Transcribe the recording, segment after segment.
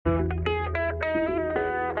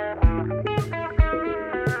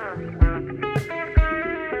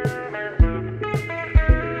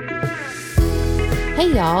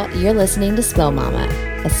Hey y'all, you're listening to Spill Mama,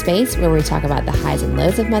 a space where we talk about the highs and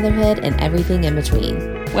lows of motherhood and everything in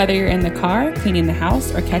between. Whether you're in the car, cleaning the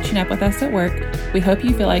house, or catching up with us at work, we hope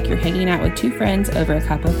you feel like you're hanging out with two friends over a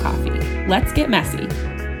cup of coffee. Let's get messy.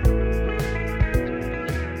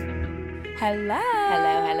 Hello.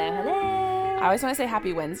 Hello, hello, hello. I always want to say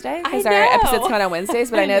happy Wednesday I because know. our episodes come out on Wednesdays,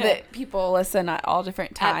 but I know know. that people listen at all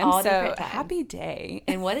different times. all different times. Happy day.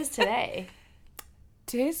 And what is today?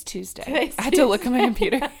 Today's Tuesday. Today's I had to look at my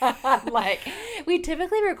computer. We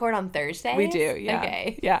typically record on Thursdays. We do, yeah.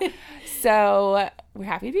 Okay. Yeah. So we're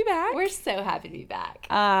happy to be back. We're so happy to be back.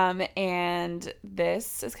 And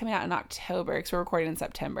this is coming out in October because we're recording in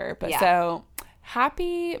September. But Yeah. so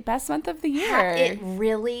happy best month of the year. It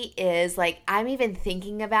really is. I'm even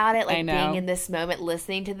thinking about it, I know. being in this moment,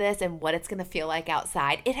 listening to this and what it's going to feel like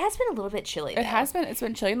outside. It has been a little bit chilly, though. It's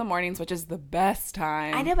been chilly in the mornings, which is the best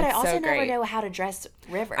time. I know, but It's I also so never great. know how to dress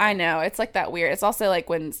River. I know. It's like that weird. It's also like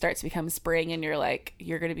when it starts to become spring and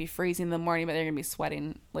you're going to be freezing in the morning, but they're going to be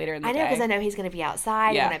sweating later in the I day. know, because I know he's going to be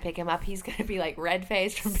outside. Yeah. When I pick him up, he's going to be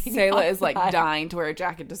red-faced from being Sayla is outside. dying to wear a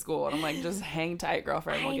jacket to school. And I'm like, just hang tight,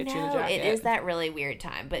 girlfriend. We'll I get you the know. jacket. It is that really weird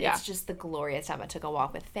time, but Yeah. it's just the glorious time. I took a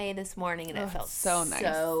walk with Faye this morning, and it felt so nice.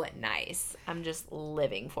 So nice. I'm just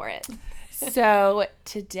living for it. So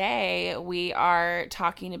today we are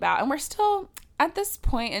talking about, and we're still at this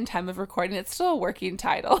point in time of recording, it's still a working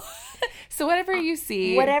title. So whatever you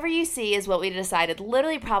see. Whatever you see is what we decided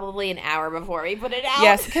literally probably an hour before we put it out.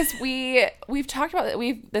 Yes, because we've talked about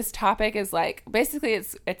this topic is basically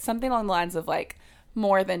it's something along the lines of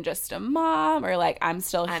more than just a mom, or I'm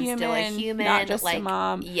still I'm human, still a human, not just a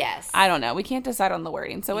mom. Yes. I don't know. We can't decide on the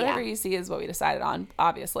wording. So whatever Yeah. you see is what we decided on,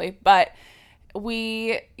 obviously. But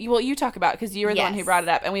you talk about, because you were the one who Yes. brought it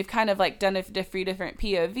up, and we've kind of done a few different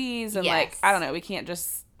POVs, and Yes. I don't know. We can't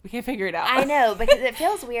figure it out. I know, because it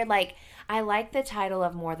feels weird. I like the title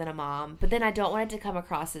of More Than a Mom, but then I don't want it to come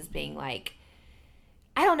across as being I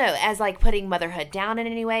don't know, as putting motherhood down in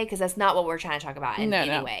any way, because that's not what we're trying to talk about in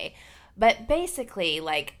any way. But basically,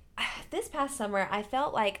 this past summer, I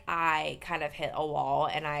felt like I kind of hit a wall,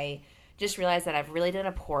 and I just realized that I've really done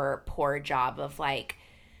a poor job of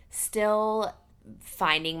still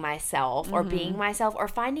finding myself or being myself, or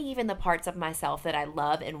finding even the parts of myself that I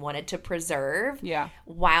love and wanted to preserve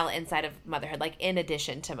while inside of motherhood, in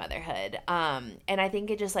addition to motherhood. And I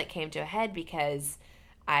think it just came to a head because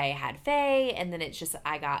I had Faye, and then it's just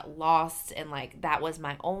I got lost, and that was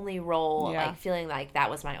my only role, feeling like that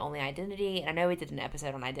was my only identity. And I know we did an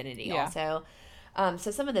episode on identity also.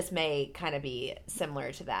 So some of this may kind of be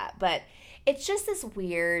similar to that, but it's just this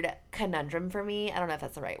weird conundrum for me. I don't know if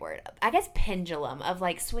that's the right word. I guess pendulum of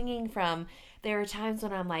swinging from, there are times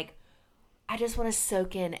when I'm I just want to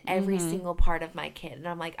soak in every single part of my kid. And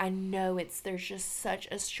I'm I know there's just such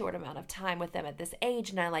a short amount of time with them at this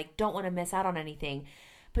age, and I don't want to miss out on anything.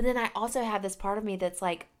 But then I also have this part of me that's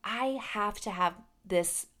I have to have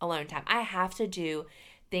this alone time. I have to do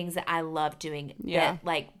things that I love doing,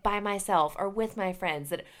 that by myself or with my friends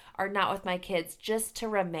that are not with my kids, just to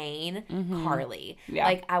remain Carly.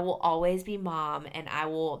 Yeah. I will always be mom, and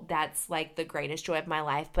that's the greatest joy of my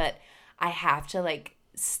life, but I have to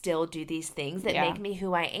still do these things that make me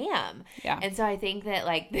who I am. Yeah. And so I think that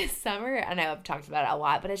this summer, I know I've talked about it a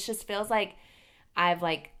lot, but it just feels like I've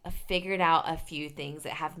figured out a few things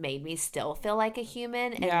that have made me still feel like a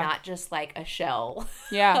human, and not just a shell.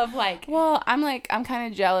 Yeah. Of well, I'm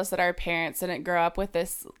kind of jealous that our parents didn't grow up with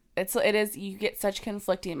this. You get such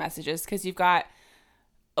conflicting messages, because you've got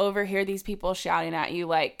over here these people shouting at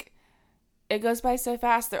you it goes by so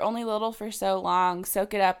fast, they're only little for so long,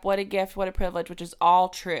 soak it up, what a gift, what a privilege, which is all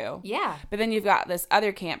true. Yeah. But then you've got this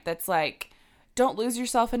other camp that's don't lose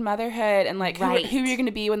yourself in motherhood, and who are you going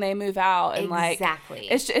to be when they move out, and exactly.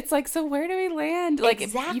 It's so where do we land?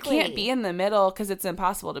 Exactly. You can't be in the middle, because it's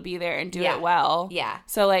impossible to be there and do it well. Yeah.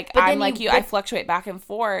 So I'm like you, I fluctuate back and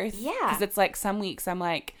forth. Yeah. Because it's some weeks I'm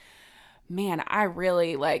man, I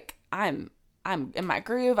really I'm in my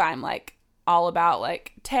groove. I'm all about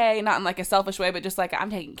Tay, not in a selfish way, but just I'm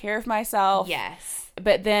taking care of myself. Yes.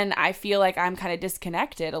 But then I feel I'm kind of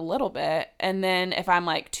disconnected a little bit. And then if I'm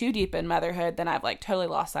too deep in motherhood, then I've totally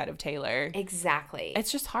lost sight of Taylor. Exactly.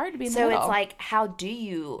 It's just hard to be in the so middle. it's how do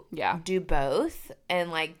you Yeah. do both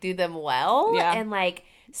and do them well, Yeah. and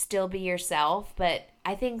still be yourself? But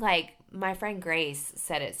I think my friend Grace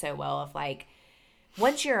said it so well of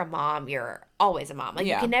once you're a mom, you're always a mom.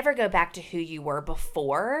 You can never go back to who you were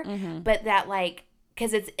before, but that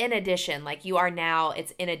because it's in addition, you are now,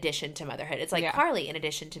 it's in addition to motherhood. It's Carly in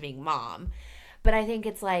addition to being mom. But I think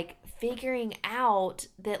it's figuring out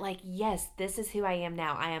that yes, this is who I am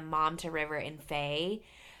now. I am mom to River and Faye,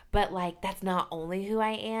 But, like, that's not only who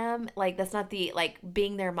I am. Like, that's not the, like,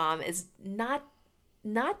 being their mom is not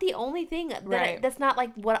the only thing. That's not,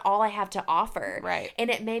 like, what all I have to offer. Right. And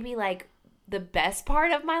it may be, like, the best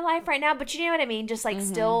part of my life right now. But you know what I mean? Just, like,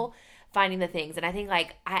 still finding the things. And I think,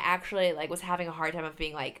 like, I actually, like, was having a hard time of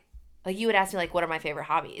being, like, you would ask me, like, what are my favorite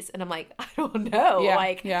hobbies? And I'm like, I don't know. Yeah,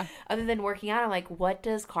 like, yeah. Other than working out, I'm like, what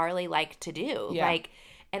does Carly like to do? Yeah. Like,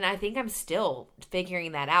 and I think I'm still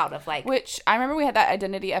figuring that out of, like. Which, I remember we had that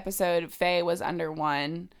identity episode. Faye was under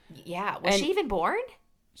 1. Yeah. Was she even born?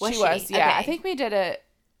 She was, yeah. Okay. I think we did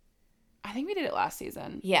it last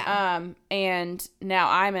season. Yeah. And now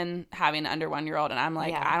I'm having an under 1-year-old, and I'm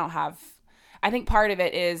like, Yeah. I think part of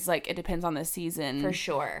it is, like, it depends on the season. For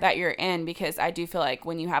sure. That you're in, because I do feel like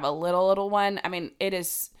when you have a little one, I mean, it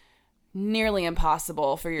is nearly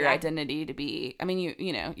impossible for your identity to be, I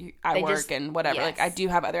mean, I work and whatever. Yes. Like, I do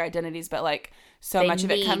have other identities, but, like, so much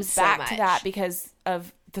of it comes back to that because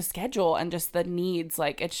of the schedule and just the needs.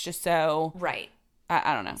 Like, it's just so. Right.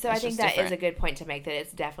 I don't know. So I think that is a good point to make, that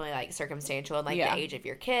it's definitely, like, circumstantial and, like, the age of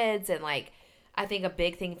your kids. And, like, I think a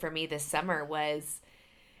big thing for me this summer was,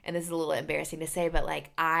 and this is a little embarrassing to say, but, like,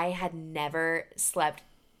 I had never slept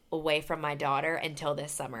away from my daughter until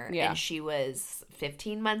this summer. Yeah. And she was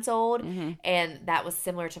 15 months old. Mm-hmm. And that was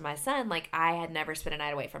similar to my son. Like, I had never spent a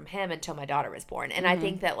night away from him until my daughter was born. And I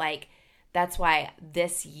think that, like, that's why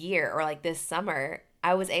this year, or, like, this summer,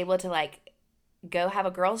 I was able to, like, go have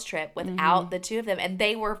a girls trip without the two of them. And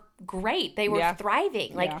they were great. They were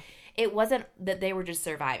thriving. Like, it wasn't that they were just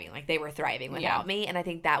surviving. Like, they were thriving without me. And I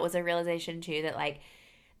think that was a realization, too, that, like,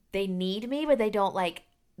 they need me, but they don't, like,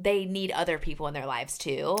 they need other people in their lives,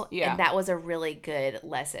 too. Yeah. And that was a really good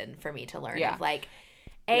lesson for me to learn. Yeah. Of, like,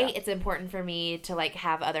 it's important for me to, like,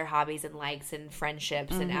 have other hobbies and likes and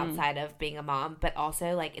friendships and outside of being a mom. But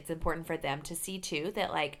also, like, it's important for them to see, too,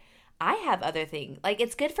 that, like, I have other things. Like,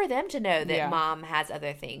 it's good for them to know that mom has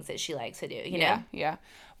other things that she likes to do, you know? Yeah.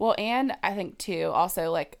 Well, and I think, too,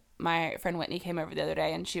 also, like, my friend Whitney came over the other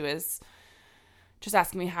day, and she was just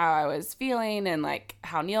asking me how I was feeling and, like,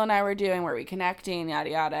 how Neil and I were doing, were we connecting, yada,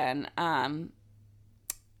 yada. And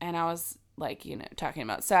I was, like, talking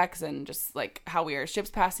about sex and just, like, how we were ships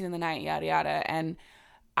passing in the night, yada, yada. And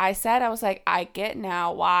I said, I was like, I get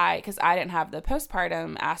now why, because I didn't have the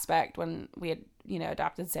postpartum aspect when we had,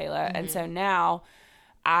 adopted Selah. And so now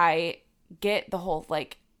I get the whole,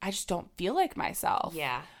 like, I just don't feel like myself.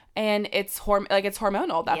 Yeah. And it's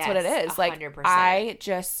hormonal. That's what it is. 100%. Like, I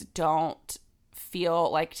just don't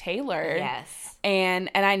feel like Taylor. Yes. And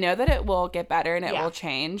I know that it will get better and it will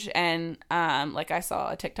change. And like, I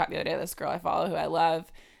saw a TikTok the other day, this girl I follow who I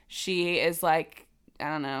love, she is like, I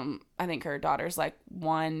don't know, I think her daughter's like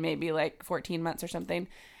 1, maybe like 14 months or something.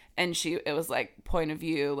 And it was like, point of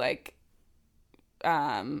view, like,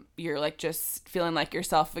 you're like just feeling like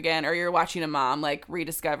yourself again, or you're watching a mom like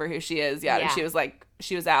rediscover who she is. Yeah. And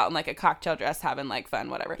she was out in like a cocktail dress having like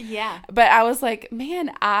fun, whatever. Yeah. But I was like,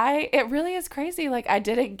 man, it really is crazy. Like, I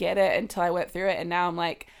didn't get it until I went through it. And now I'm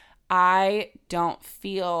like, I don't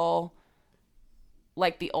feel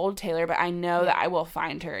like the old Taylor, but I know that I will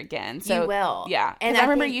find her again. So you will. Yeah. And I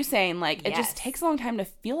remember you saying, like, it just takes a long time to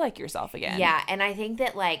feel like yourself again. Yeah. And I think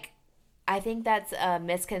that, like, that's a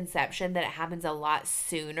misconception that it happens a lot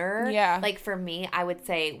sooner. Yeah. Like, for me, I would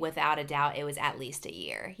say without a doubt it was at least a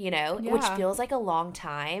year, Yeah. which feels like a long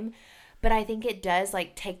time. But I think it does,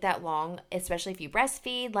 like, take that long, especially if you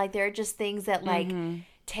breastfeed. Like, there are just things that, like,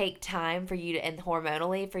 take time for you to, and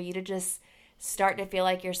hormonally, for you to just start to feel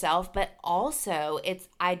like yourself. But also,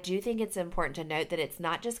 I do think it's important to note that it's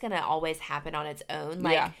not just going to always happen on its own.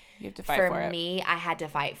 Like, you have to fight for it. For me, I had to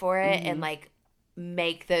fight for it and, like,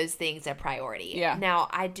 make those things a priority. Yeah. Now,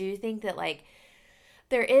 I do think that, like,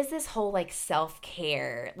 there is this whole, like,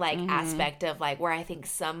 self-care, like, aspect of, like, where I think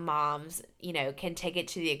some moms, can take it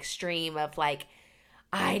to the extreme of, like,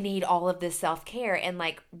 I need all of this self-care. And,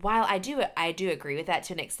 like, while I do agree with that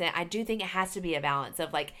to an extent, I do think it has to be a balance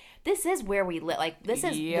of, like, this is where we live. Like, this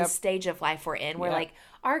is the stage of life we're in where, like,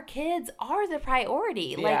 our kids are the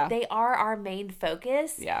priority. Like, they are our main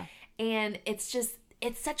focus. Yeah. And it's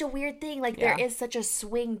such a weird thing. Like, there is such a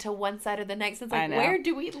swing to one side or the next. It's like, where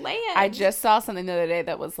do we land? I just saw something the other day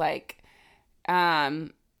that was like, it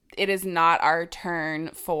is not our turn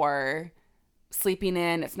for sleeping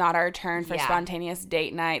in. It's not our turn for spontaneous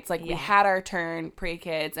date nights. Like, we had our turn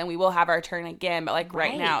pre-kids, and we will have our turn again. But, like,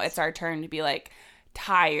 right now, it's our turn to be, like,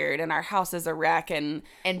 tired, and our house is a wreck, and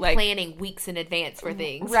like, planning weeks in advance for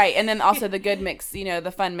things. Right. And then also the good mix,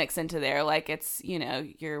 the fun mix into there. Like, it's,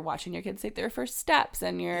 you're watching your kids take their first steps,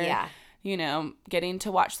 and you're, getting to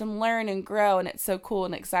watch them learn and grow, and it's so cool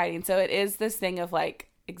and exciting. So it is this thing of, like,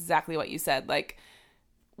 exactly what you said. Like,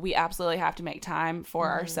 we absolutely have to make time for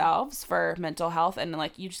ourselves, for mental health, and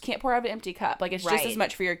like you just can't pour out of an empty cup. Like it's just as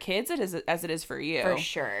much for your kids as it is for you. For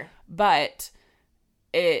sure. But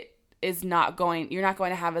it is not going, you're not going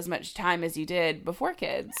to have as much time as you did before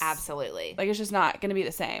kids. Absolutely. Like it's just not going to be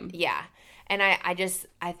the same. Yeah. And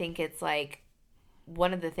I think it's like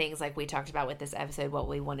one of the things like we talked about with this episode, what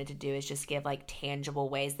we wanted to do is just give like tangible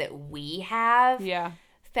ways that we have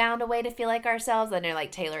found a way to feel like ourselves. I know like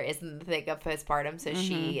Taylor is in the thick of postpartum, so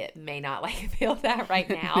she may not like feel that right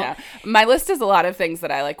now. Yeah. My list is a lot of things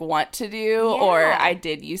that I like want to do or I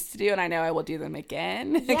did used to do, and I know I will do them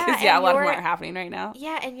again because a lot of them aren't happening right now.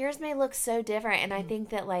 Yeah, and yours may look so different, and I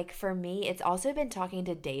think that like for me, it's also been talking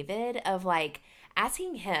to David of like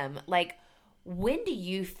asking him like, when do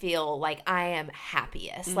you feel like I am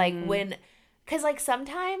happiest? Like when. Because, like,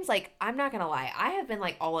 sometimes, like, I'm not going to lie, I have been,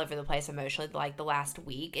 like, all over the place emotionally, like, the last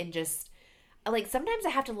week. And just, like, sometimes I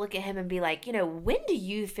have to look at him and be like, you know, when do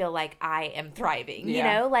you feel like I am thriving? You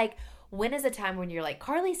know? Like, when is a time when you're like,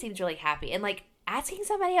 Carly seems really happy? And, like, asking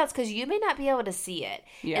somebody else, because you may not be able to see it.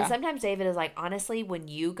 Yeah. And sometimes David is like, honestly, when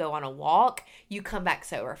you go on a walk, you come back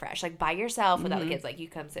so refreshed. Like, by yourself without the kids, like,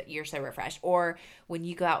 you're so refreshed. Or when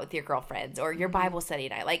you go out with your girlfriends or your Bible study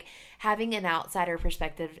night. Like, having an outsider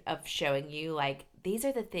perspective of showing you, like, these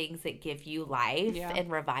are the things that give you life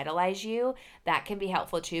and revitalize you. That can be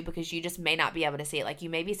helpful too, because you just may not be able to see it. Like, you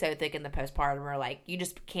may be so thick in the postpartum or like you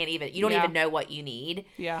just can't even, you don't even know what you need.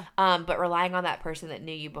 Yeah. But relying on that person that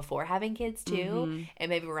knew you before having kids too, and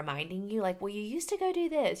maybe reminding you like, well, you used to go do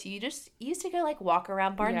this. You just used to go like walk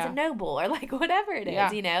around Barnes and Noble or like whatever it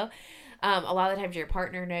is, you know? A lot of the times your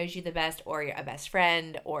partner knows you the best, or a best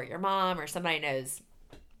friend, or your mom, or somebody knows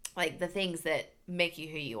like the things that make you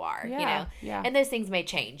who you are, you know? Yeah. And those things may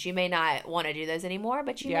change. You may not want to do those anymore,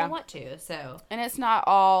 but you may want to, so. And it's not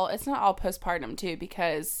all postpartum too,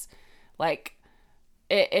 because like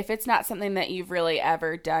if it's not something that you've really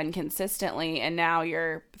ever done consistently and now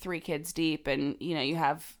you're 3 kids deep and, you know, you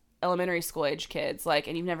have elementary school age kids, like,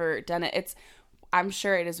 and you've never done it, I'm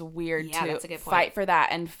sure it is weird to fight for that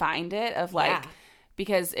and find it of like,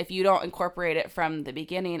 because if you don't incorporate it from the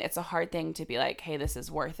beginning, it's a hard thing to be like, hey, this is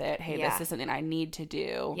worth it. Hey, this is something I need to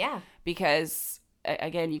do. Yeah. Because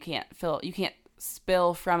again, you can't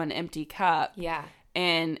spill from an empty cup. Yeah.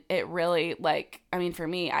 And it really, like, I mean, for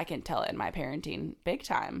me, I can tell it in my parenting big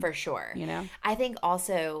time. For sure. You know? I think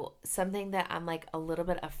also something that I'm like a little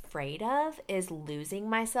bit afraid of is losing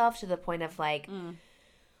myself to the point of like,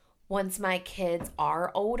 once my kids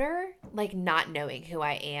are older, like not knowing who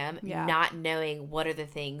I am, not knowing what are the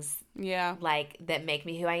things like that make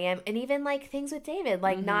me who I am. And even like things with David,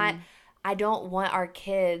 like I don't want our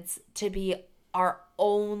kids to be our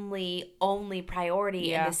only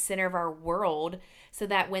priority in the center of our world, so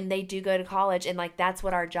that when they do go to college and like that's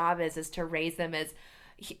what our job is to raise them as,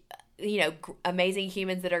 you know, amazing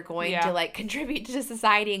humans that are going to like contribute to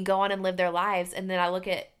society and go on and live their lives. And then I look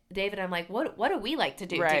at David, I'm like, what do we like to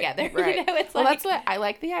do together? Right. You know, it's well, like, that's what I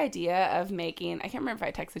like, the idea of making, I can't remember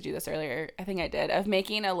if I texted you this earlier. I think I did, of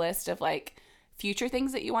making a list of like future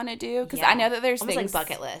things that you want to do. Because I know that there's almost things like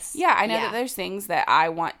bucket lists. Yeah, I know that there's things that I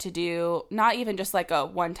want to do, not even just like a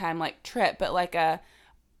one-time like trip, but like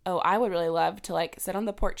I would really love to like sit on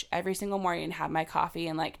the porch every single morning and have my coffee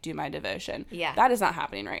and like do my devotion. Yeah. That is not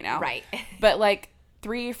happening right now. Right. But like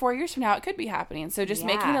 3 or 4 years from now, it could be happening. So just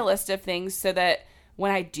making a list of things so that when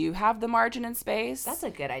I do have the margin and space. That's a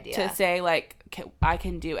good idea. To say like, I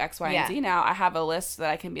can do X, Y, and Z now. I have a list that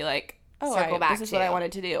I can be like, circle back this is what I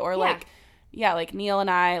wanted to do. Or like Neil and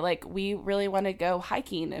I, like, we really want to go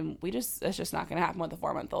hiking, and it's just not going to happen with a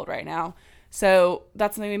 4-month-old right now. So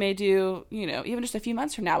that's something we may do, you know, even just a few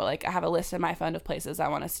months from now. But like, I have a list in my phone of places I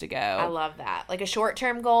want us to go. I love that. Like a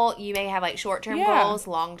short-term goal, you may have like short-term goals,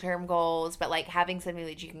 long-term goals, but like having something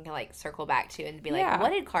that you can like circle back to and be like,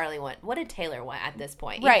 what did Carly want? What did Taylor want at this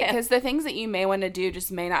point? Right, because the things that you may want to do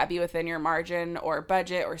just may not be within your margin or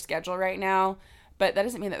budget or schedule right now. But that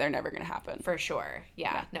doesn't mean that they're never going to happen. For sure.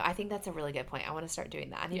 Yeah. No, I think that's a really good point. I want to start doing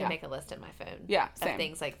that. I need to make a list in my phone. Yeah, same. Of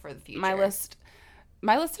things like for the future.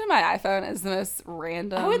 My list in my iPhone is the most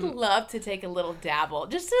random. I would love to take a little dabble.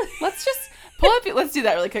 Let's just pull up. Let's do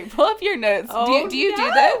that really quick. Pull up your notes. Oh, do you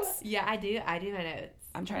do this? Yeah, I do. I do my notes.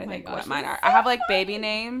 I'm trying to think what mine are. I have like baby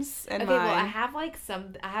names in mine. Well, I have like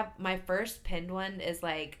my first pinned one is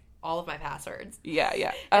like all of my passwords.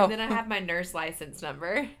 Yeah. And then I have my nurse license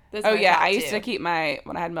number. I used to keep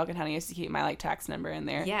when I had Milk and Honey, I used to keep my like tax number in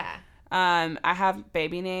there. Yeah. I have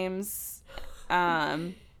baby names,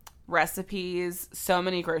 recipes, so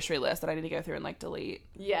many grocery lists that I need to go through and like delete.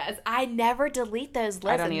 Yes, I never delete those lists.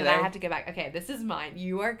 I don't either. I have to go back. Okay, this is mine.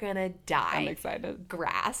 You are gonna die. I'm excited.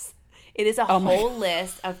 Grass. It is a whole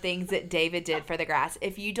list of things that David did for the grass.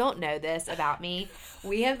 If you don't know this about me,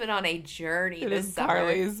 we have been on a journey this summer.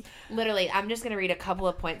 Carly's. Literally, I'm just going to read a couple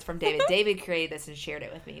of points from David. David created this and shared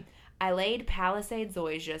it with me. I laid Palisade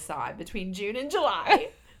zoysia sod between June and July.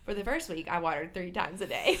 For the first week, I watered 3 times a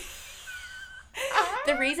day.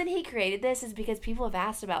 The reason he created this is because people have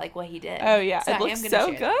asked about like what he did. Oh yeah, so it looks so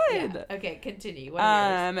good. Yeah. Okay, continue. What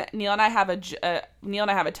are yours? Neil and I have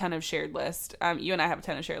a ton of shared lists. You and I have a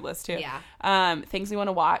ton of shared lists too. Yeah. Things we want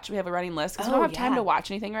to watch. We have a running list because we don't have time to watch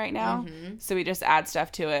anything right now. Mm-hmm. So we just add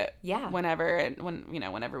stuff to it. Yeah. Whenever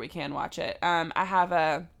we can watch it. I have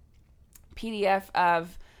a PDF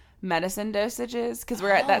of medicine dosages because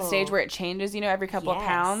we're at that stage where it changes. Every couple of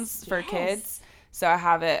pounds for kids. So I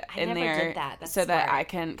have it in there so smart. That I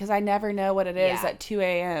can, because I never know what it is at 2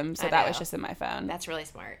 a.m. So that was just in my phone. That's really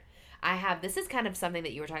smart. This is kind of something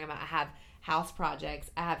that you were talking about. I have house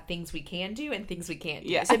projects. I have things we can do and things we can't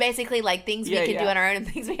do. Yeah. So basically like things we can do on our own and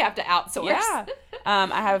things we have to outsource. Yeah.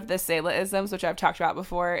 I have the Selah-isms, which I've talked about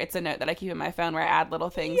before. It's a note that I keep in my phone where I add little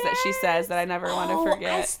things that she says that I never want to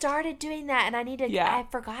forget. I started doing that and I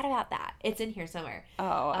forgot about that. It's in here somewhere. Oh,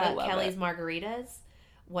 I love Kelly's Margaritas.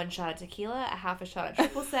 1 shot of tequila, a half a shot of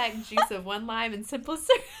triple sec, juice of 1 lime, and simple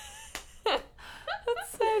syrup.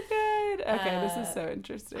 That's so good. Okay, this is so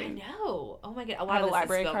interesting. I know. Oh my god, a lot of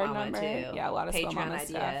library is card number. Too. Yeah, a lot of Patreon Mama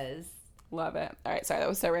ideas. Stuff. Love it. All right, sorry, that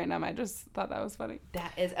was so random. I just thought that was funny.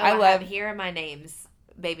 That is. I love. Here are my names,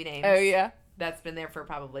 baby names. Oh yeah. That's been there for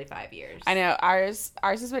probably 5 years. I know. Ours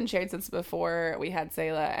has been shared since before we had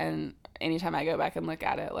Selah, and anytime I go back and look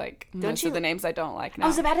at it, like most of the names I don't like now. I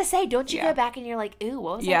was about to say, don't you go back and you're like, ooh,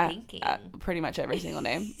 what was I thinking? Pretty much every single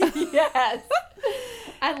name. Yes.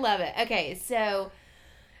 I love it. Okay, so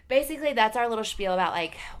basically that's our little spiel about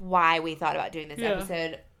like why we thought about doing this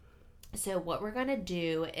episode. So what we're going to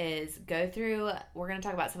do is we're going to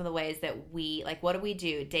talk about some of the ways that we, like, what do we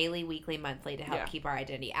do daily, weekly, monthly to help keep our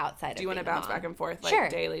identity outside of Do you want to bounce back and forth? Like, sure.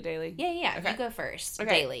 Daily? Yeah. Okay. You go first.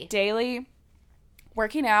 Okay. Daily.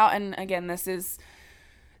 Working out, and again, this is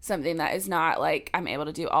something that is not, like, I'm able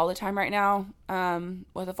to do all the time right now.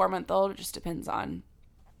 With a 4-month-old, it just depends on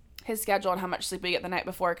his schedule and how much sleep we get the night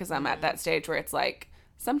before, because I'm at that stage where it's like,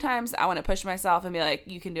 sometimes I want to push myself and be like,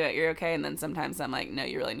 you can do it, you're okay. And then sometimes I'm like, no,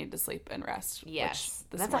 you really need to sleep and rest. Yes.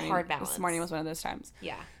 That's a hard balance. This morning was one of those times.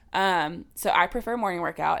 Yeah. So I prefer morning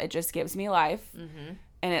workout. It just gives me life. Mm-hmm.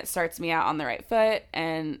 And it starts me out on the right foot.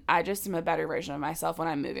 And I just am a better version of myself when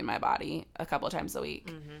I'm moving my body a couple of times a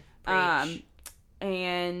week. Mm-hmm.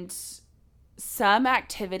 And some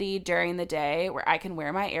activity during the day where I can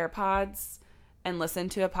wear my AirPods and listen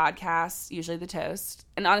to a podcast, usually The Toast.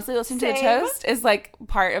 And honestly, listening to The Toast is like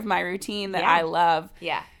part of my routine that I love.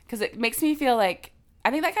 Yeah. Because it makes me feel like, I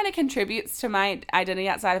think that kind of contributes to my identity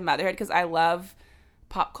outside of motherhood, because I love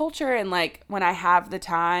pop culture, and like when I have the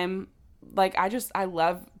time, like I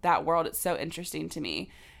love that world. It's so interesting to me.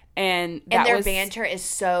 And their banter is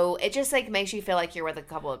so, it just like makes you feel like you're with a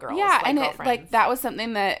couple of girls. Yeah, and that was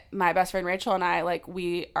something that my best friend Rachel and I, like,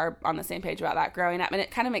 we are on the same page about that growing up, and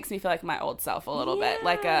it kind of makes me feel like my old self a little bit,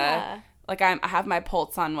 I have my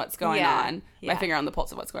pulse on what's going on, my finger on the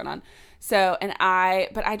pulse of what's going on. So,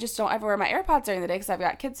 but I just don't ever wear my AirPods during the day because I've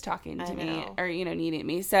got kids talking to me or needing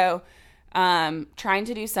me. So, trying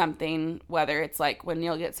to do something, whether it's like when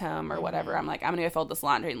Neil gets home or whatever, I'm like, I'm gonna go fold this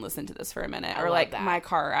laundry and listen to this for a minute, or like my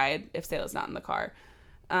car ride if Selah's not in the car.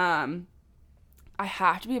 I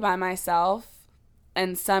have to be by myself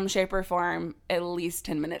in some shape or form at least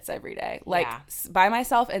 10 minutes every day, like by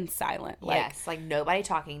myself and silent. Like nobody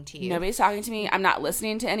talking to you. Nobody's talking to me. I'm not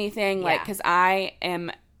listening to anything. Like, because I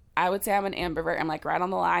would say I'm an ambivert. I'm like right on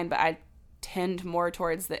the line, but I tend more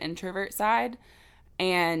towards the introvert side,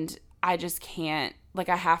 and I just can't, like,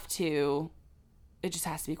 it just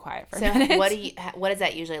has to be quiet for a minute. What does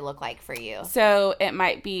that usually look like for you? So it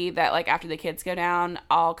might be that, like, after the kids go down,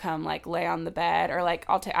 I'll come, like, lay on the bed, or, like,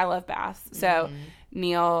 I love baths. So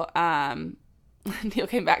Neil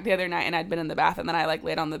came back the other night, and I'd been in the bath, and then I, like,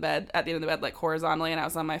 laid on the bed, at the end of the bed, like, horizontally, and I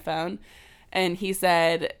was on my phone. And he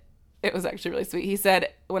said, it was actually really sweet. He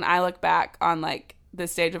said, when I look back on, like, the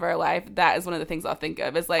stage of our life, that is one of the things I'll think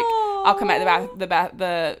of, is like, aww, I'll come at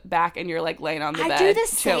the back and you're like laying on the bed. I do the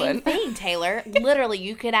same thing, Taylor. Literally,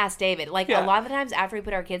 you could ask David. Like, a lot of the times after we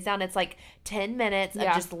put our kids down, it's like 10 minutes of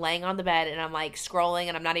just laying on the bed, and I'm like scrolling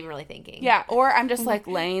and I'm not even really thinking. Yeah, or I'm just like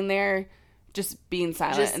laying there, just being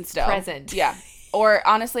silent just and still. Present. Yeah. Or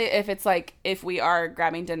honestly, if it's like, if we are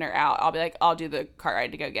grabbing dinner out, I'll be like, I'll do the car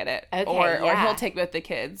ride to go get it. Okay, or he'll take both the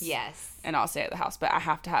kids. Yes. And I'll stay at the house. But I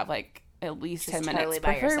have to have like at least just 10 minutes, totally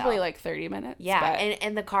preferably like 30 minutes. Yeah,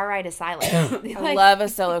 and the car ride is silent. I love a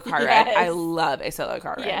solo car ride. I love a solo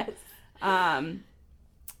car ride. Yes. I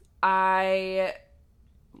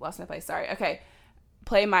lost my place. Sorry. Okay.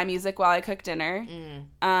 Play my music while I cook dinner.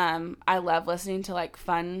 I love listening to like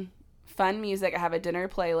fun music. I have a dinner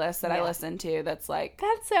playlist that I listen to that's like,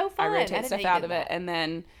 that's so fun. I rotate stuff out of it. And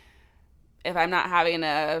then if I'm not having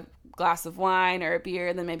a glass of wine or a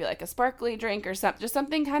beer, then maybe like a sparkly drink or something, just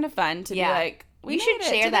something kind of fun to be like, you should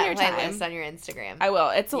share that playlist on your Instagram. I will.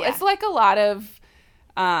 It's like a lot of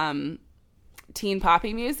teen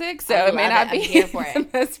poppy music, so it may not be the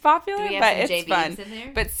most popular, but it's fun.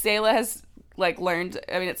 But Selah has like learned,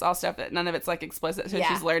 I mean, it's all stuff that none of it's like explicit, so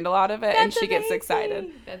she's learned a lot of it. And she gets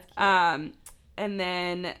excited. That's cute. And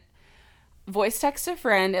then voice text a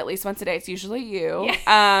friend at least once a day. It's usually you.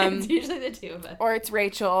 It's usually the two of us. Or it's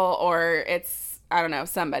Rachel, or it's, I don't know,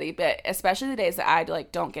 somebody. But especially the days that I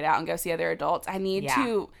like don't get out and go see other adults, I need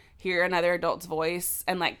to hear another adult's voice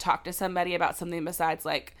and like talk to somebody about something besides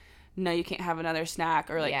like, no, you can't have another snack,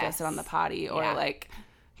 or like go sit on the potty, or like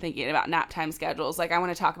thinking about nap time schedules. Like I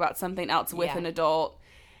want to talk about something else with an adult.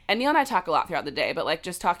 And Neil and I talk a lot throughout the day, but like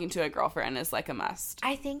just talking to a girlfriend is like a must.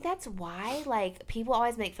 I think that's why like people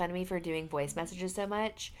always make fun of me for doing voice messages so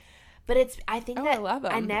much. But I think that I love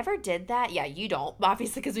them. I never did that. Yeah, you don't,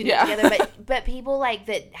 obviously, because we did it together. But people like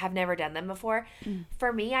that have never done them before.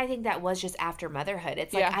 For me, I think that was just after motherhood.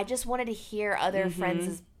 It's like I just wanted to hear other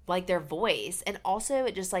friends' like their voice, and also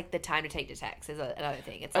it just like the time to take to text is another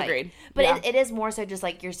thing. It's agreed. Like, but it is more so just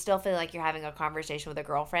like you're still feeling like you're having a conversation with a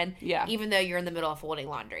girlfriend, even though you're in the middle of folding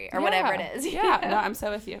laundry or whatever it is. No, I'm so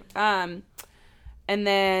with you. And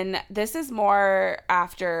then this is more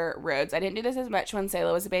after Rhodes. I didn't do this as much when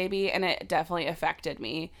Selah was a baby, and it definitely affected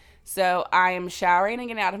me. So I am showering and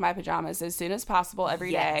getting out of my pajamas as soon as possible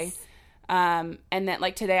every day. And then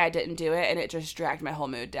like today I didn't do it, and it just dragged my whole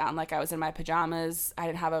mood down. Like I was in my pajamas. I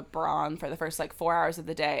didn't have a bra on for the first like 4 hours of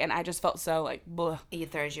the day, and I just felt so like bleh. It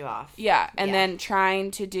throws you off. Yeah. And then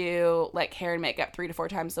trying to do like hair and makeup 3 to 4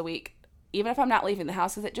 times a week, even if I'm not leaving the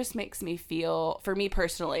house, because it just makes me feel, for me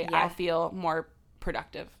personally, I feel more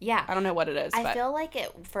productive. Yeah. I don't know what it is. I feel like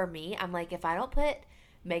it, for me, I'm like, if I don't put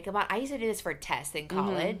makeup on, I used to do this for tests in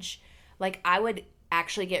college. Like I would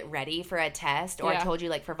actually get ready for a test, or I told you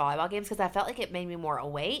like for volleyball games, because I felt like it made me more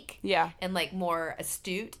awake and like more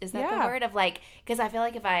astute, is that the word, of like, because I feel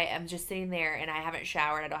like if I am just sitting there and I haven't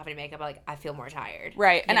showered, I don't have any makeup, like I feel more tired,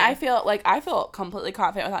 right? And I feel completely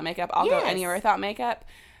confident without makeup. I'll go anywhere without makeup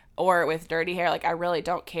or with dirty hair. Like I really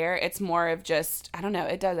don't care. It's more of just, I don't know,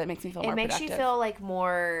 it makes me feel more productive. It makes you feel like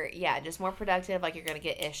more just more productive, like you're gonna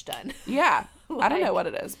get ish done. I don't know what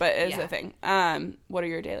it is, but it is a thing. What are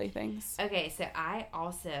your daily things? Okay, so I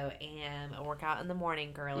also am a workout in the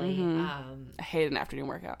morning girly. I hate an afternoon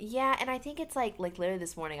workout. Yeah, and I think it's like literally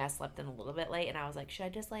this morning I slept in a little bit late, and I was like, should I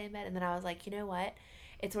just lay in bed? And then I was like, you know what?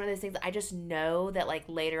 It's one of those things that I just know that like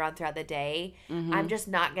later on throughout the day, I'm just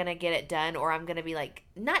not going to get it done, or I'm going to be like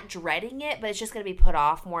not dreading it, but it's just going to be put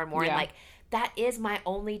off more and more. And like that is my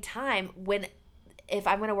only time if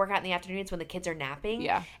I'm going to work out in the afternoons when the kids are napping,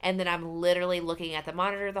 and then I'm literally looking at the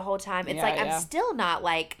monitor the whole time. It's like I'm still not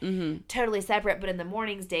like totally separate, but in the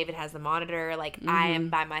mornings David has the monitor. Like I am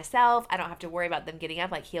by myself. I don't have to worry about them getting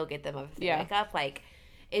up. Like he'll get them if they wake up. Like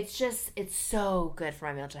it's so good for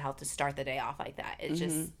my mental health to start the day off like that. It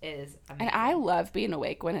just is amazing. And I love being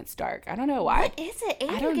awake when it's dark. I don't know why. What is it?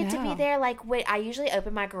 And you get to be there, like, I usually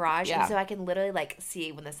open my garage, and so I can literally, like,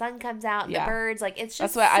 see when the sun comes out and the birds. Like, it's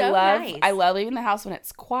just That's what so I love. Nice. I love leaving the house when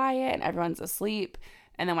it's quiet and everyone's asleep.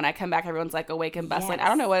 And then when I come back, everyone's, like, awake and bustling. I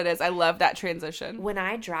don't know what it is. I love that transition. When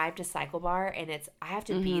I drive to Cycle Bar, and I have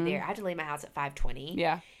to be there. I have to leave my house at 5:20.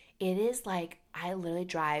 Yeah. It is like I literally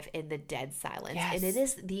drive in the dead silence, and it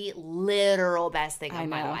is the literal best thing of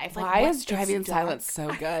my life. Like, why is driving in silence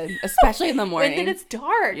so good, especially in the morning? When it's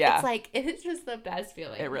dark, it's like it's just the best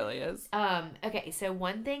feeling. It really is. Okay, so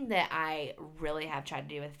one thing that I really have tried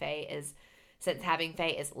to do with Faye is, since having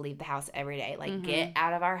Faye, is leave the house every day. Like get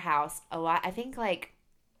out of our house a lot. I think like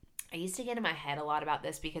I used to get in my head a lot about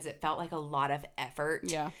this because it felt like a lot of effort.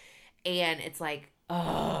 Yeah, and it's like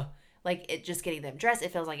like, it just getting them dressed,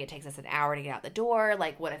 it feels like it takes us an hour to get out the door.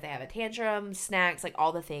 Like, what if they have a tantrum, snacks, like,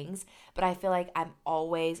 all the things. But I feel like I'm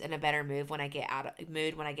always in a better mood when I get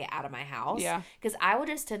out of my house. Yeah. Because I would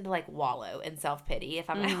just tend to, like, wallow in self-pity if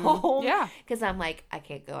I'm at home. Yeah. Because I'm like, I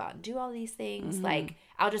can't go out and do all these things. Like,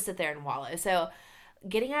 I'll just sit there and wallow. So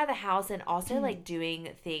getting out of the house, and also, like, doing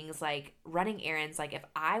things like running errands. Like, if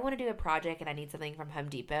I want to do a project and I need something from Home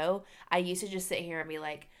Depot, I used to just sit here and be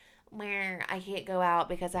like, I can't go out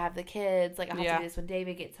because I have the kids. Like, I have to do this when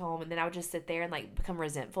David gets home. And then I would just sit there and, like, become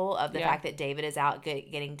resentful of the fact that David is out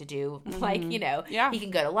getting to do, like, you know, he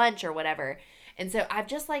can go to lunch or whatever. And so I've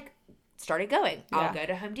just, like, started going. I'll go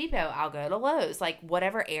to Home Depot. I'll go to Lowe's. Like,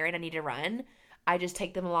 whatever errand I need to run, I just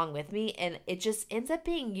take them along with me. And it just ends up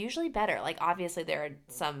being usually better. Like, obviously, there are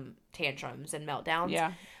some tantrums and meltdowns.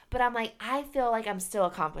 Yeah. But I'm like, I feel like I'm still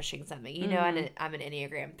accomplishing something. You know, I'm an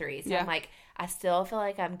Enneagram 3. So I'm like, I still feel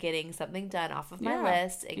like I'm getting something done off of my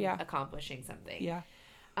list and accomplishing something. Yeah.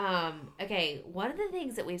 Okay, one of the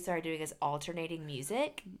things that we've started doing is alternating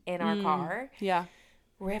music in our car. Yeah.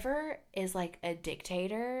 River is like a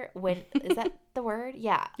dictator is that the word?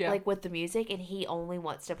 Yeah. Like with the music, and he only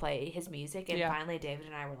wants to play his music. And finally David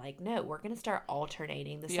and I were like, no, we're going to start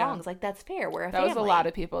alternating the songs. Like, that's fair. We're a family. That was a lot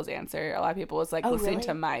of people's answer. A lot of people was like, listening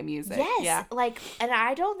to my music. Yes. Yeah. Like, and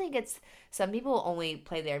I don't think some people only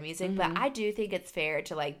play their music, but I do think it's fair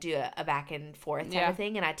to like do a back and forth type of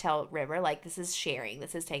thing. And I tell River, like, this is sharing.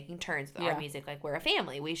 This is taking turns with our music. Like, we're a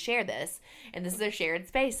family. We share this. And this is a shared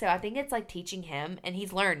space. So I think it's like teaching him, and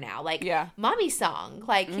he's learned now. Like, mommy's song.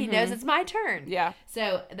 Like, he knows it's my turn. Yeah.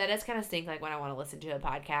 So that does kind of stink, like, when I want to listen to a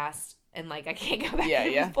podcast and, like, I can't go back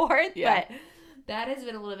and forth. Yeah. But that has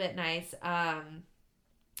been a little bit nice.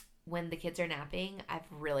 When the kids are napping, I've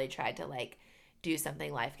really tried to, like, do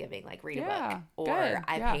something life-giving, like read a book. Or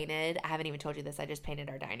I painted. I haven't even told you this. I just painted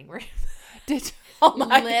our dining room. Oh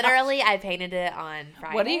my Literally, gosh. I painted it on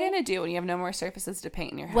Friday. What are you going to do when you have no more surfaces to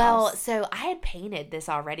paint in your house? Well, so I had painted this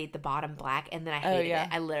already, the bottom black, and then I hated it.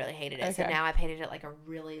 I literally hated it. Okay. So now I painted it like a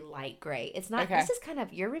really light gray. It's not, this is kind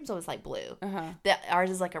of, your room's always like blue. Ours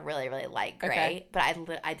is like a really, really light gray. But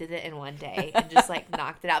I did it in one day and just like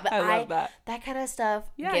knocked it out. But I love that. That kind of stuff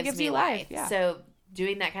gives me life. Yeah. So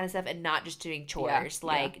doing that kind of stuff and not just doing chores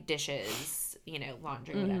like dishes,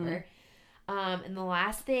 laundry, whatever. And the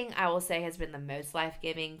last thing I will say has been the most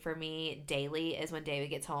life-giving for me daily is when David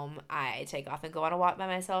gets home, I take off and go on a walk by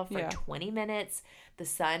myself for 20 minutes. The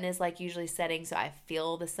sun is like usually setting, so I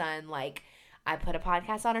feel the sun. Like, I put a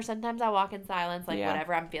podcast on, or sometimes I walk in silence, like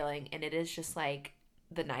whatever I'm feeling, and it is just like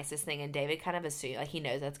the nicest thing. And David kind of assumes, like, he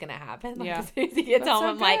knows that's gonna happen. Like, as soon as he gets home,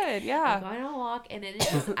 I'm like, I'm going on a walk, and it is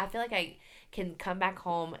just, I feel like I can come back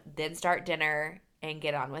home, then start dinner and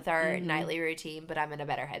get on with our nightly routine, but I'm in a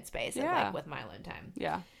better headspace and like with my alone time.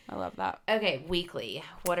 Yeah, I love that. Okay, weekly.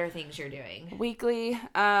 What are things you're doing? Weekly.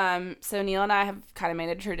 So Neil and I have kind of made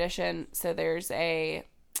a tradition. So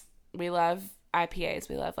we love IPAs.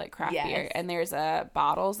 We love like craft beer. And there's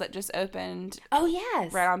bottles that just opened. Oh,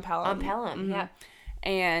 yes. Right on Pelham. On Pelham, yeah.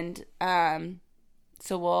 And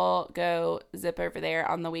so we'll go zip over there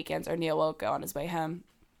on the weekends, or Neil will go on his way home.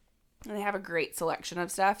 And they have a great selection of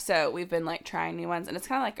stuff. So we've been like trying new ones. And it's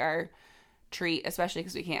kind of like our treat, especially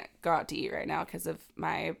because we can't go out to eat right now because of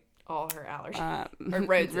all her allergies. Or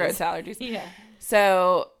Rhodes allergies. Yeah.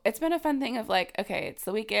 So it's been a fun thing of like, okay, it's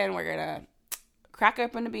the weekend. We're going to crack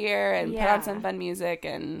open a beer and put on some fun music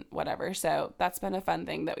and whatever. So that's been a fun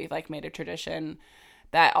thing that we've like made a tradition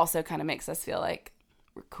that also kind of makes us feel like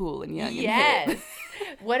we're cool and young and hip.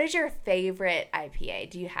 What is your favorite IPA?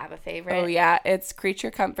 Do you have a favorite? Oh, yeah. It's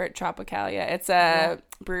Creature Comfort Tropicalia. It's a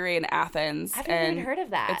brewery in Athens. I've never even heard of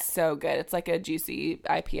that. It's so good. It's like a juicy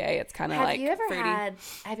IPA. It's kind of like fruity.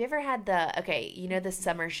 Have you ever had the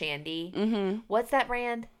Summer Shandy? Mm-hmm. What's that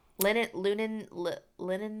brand? Linen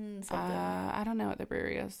something. I don't know what the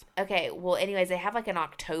brewery is. Okay, well, anyways, they have like an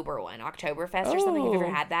October one, Oktoberfest or something. Have you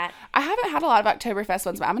ever had that? I haven't had a lot of Oktoberfest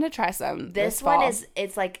ones, but I'm gonna try some. This one is,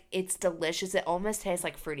 it's delicious. It almost tastes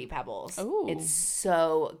like Fruity Pebbles. Ooh, it's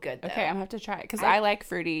so good though. Okay, I'm gonna have to try it because I like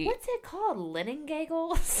fruity. What's it called?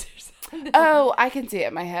 Linengagels? Oh, I can see it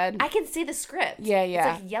in my head. I can see the script. Yeah.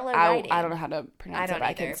 It's like yellow writing. I don't know how to pronounce it, but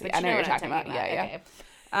I can see. I know what you're talking about. Yeah.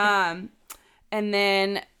 Okay. And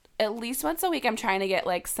then at least once a week, I'm trying to get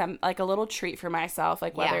like a little treat for myself,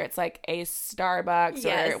 like whether it's like a Starbucks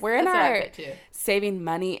or we're in our saving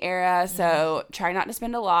money era, so try not to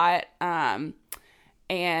spend a lot,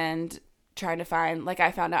 and trying to find, like,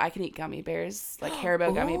 I found out I can eat gummy bears, like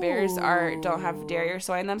Haribo gummy bears don't have dairy or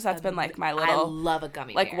soy in them, so that's been like my little. I love a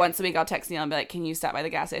gummy bear. Like once a week, I'll text Neil and be like, "Can you stop by the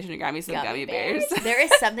gas station and grab me some gummy bears?" There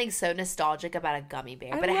is something so nostalgic about a gummy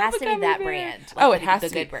bear, but it has to be that brand. Like, it has to be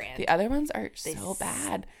the good brand. The other ones are so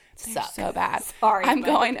bad. They're so bad. Sorry, I'm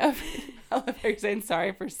going over. I love how you're saying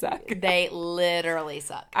sorry for suck. They literally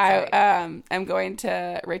suck. Sorry. I'm going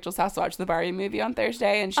to Rachel's house to watch the Barbie movie on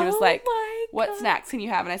Thursday, and she was like, "What snacks can you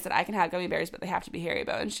have?" And I said, "I can have gummy bears, but they have to be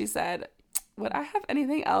Haribo." And she said, "Would I have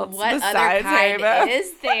anything else besides other kind Haribo?"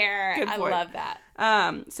 Is there? Good I point. love that.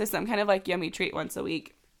 So some kind of like yummy treat once a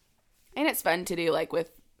week, and it's fun to do like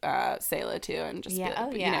with Selah too, and just be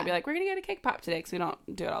like, "We're gonna get a cake pop today," because we don't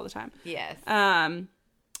do it all the time. Yes.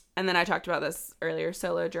 And then I talked about this earlier,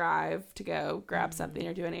 solo drive to go grab something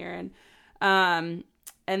or do an errand. And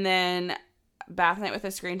then bath night with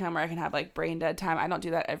a screen time where I can have like brain dead time. I don't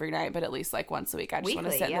do that every night, but at least like once a week. I just want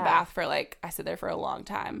to sit in the bath for like, I sit there for a long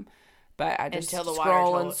time, but I just until the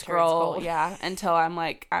scroll water and scroll. Yeah. Until I'm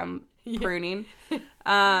pruning.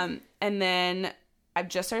 And then I've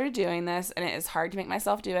just started doing this, and it is hard to make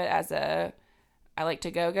myself do it I like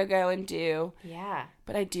to go and do. Yeah.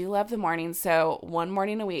 But I do love the mornings. So one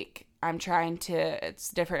morning a week, I'm trying to, it's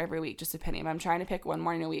different every week, just depending. I'm trying to pick one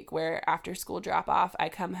morning a week where after school drop off, I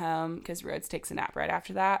come home because Rhodes takes a nap right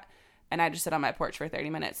after that. And I just sit on my porch for 30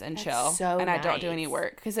 minutes and chill. So and nice. I don't do any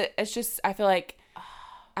work. Because it's just, I feel like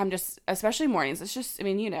I'm just, especially mornings, it's just, I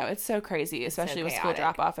mean, it's so crazy, especially with school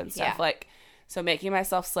drop off and stuff. Yeah. So making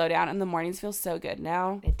myself slow down in the mornings feels so good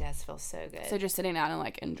now. It does feel so good. So just sitting down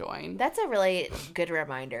and enjoying. That's a really good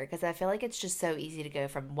reminder, because I feel like it's just so easy to go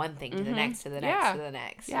from one thing to the next to the next to the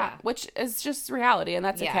next. Yeah. Which is just reality, and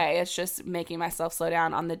that's okay. It's just making myself slow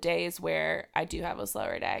down on the days where I do have a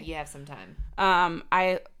slower day. You have some time.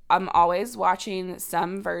 I'm always watching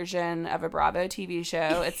some version of a Bravo TV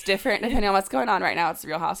show. It's different depending on what's going on right now. It's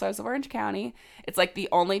Real Housewives of Orange County. It's like the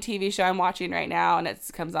only TV show I'm watching right now, and it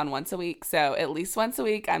comes on once a week. So at least once a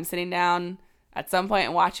week, I'm sitting down at some point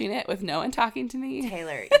and watching it with no one talking to me.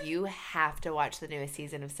 Taylor, you have to watch the newest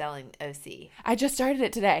season of Selling OC. I just started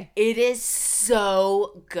it today. It is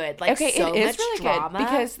so good. Okay, so it is much really drama. good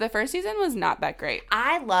because the first season was not that great.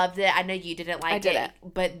 I loved it. I know you didn't like it. I didn't.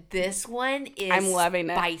 But this one is I'm loving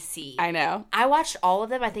it. spicy. I know. I watched all of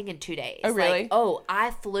them, I think, in 2 days. Oh, really?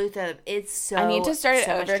 I flew through them. It's so I need to start it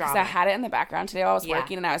over because I I had it in the background today while I was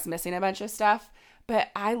working and I was missing a bunch of stuff. But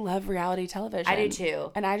I love reality television. I do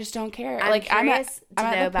too. And I just don't care. I'm curious to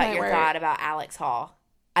know about your thought about Alex Hall.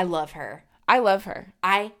 I love her. I love her.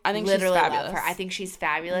 I think literally she's fabulous. love her. I think she's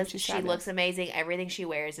fabulous. She looks amazing. Everything she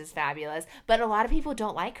wears is fabulous. But a lot of people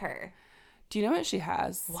don't like her. Do you know what she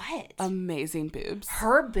has? What? Amazing boobs.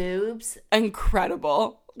 Her boobs.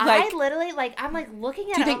 Incredible. I literally, I'm looking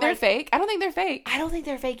at Do you think they're fake? I don't think they're fake. I don't think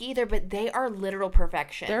they're fake either, but they are literal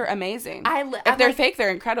perfection. They're amazing. If they're fake, they're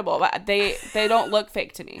incredible, but they don't look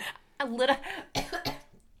fake to me. I was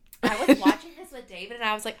watching this with David, and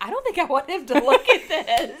I was like, I don't think I want him to look at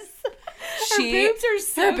this. Her boobs are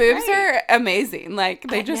so Her boobs great. are amazing.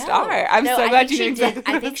 They just are. I'm so glad you knew exactly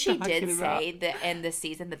I think she did say that in this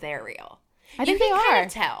season that they're real. I think they are. You can kind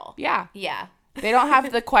of tell. Yeah. Yeah. They don't have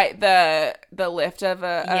the lift of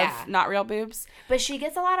not real boobs. But she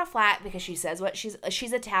gets a lot of flack because she says what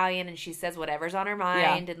she's Italian, and she says whatever's on her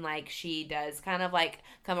mind, and she does kind of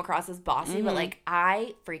come across as bossy, but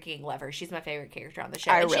I freaking love her. She's my favorite character on the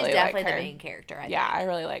show. She's definitely the main character. I think. I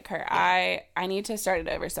really like her. Yeah. I need to start it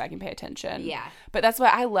over so I can pay attention. Yeah. But that's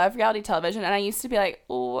why I love reality television, and I used to be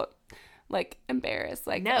embarrassed,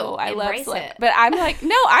 no, I love it. But I'm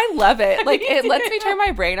no, I love it. It lets me turn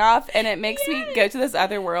my brain off, and it makes me go to this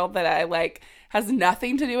other world that I has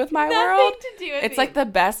nothing to do with my world. It's the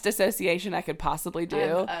best dissociation I could possibly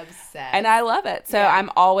do. I'm obsessed. And I love it. So I'm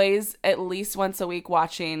always at least once a week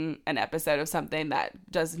watching an episode of something that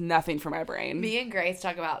does nothing for my brain. Me and Grace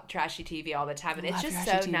talk about trashy TV all the time, and it's just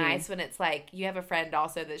so TV. Nice when it's you have a friend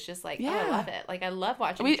also that's just oh, I love it. I love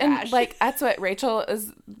watching trash. And that's what Rachel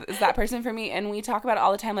is that person for me, and we talk about it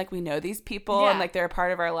all the time. We know these people, and they're a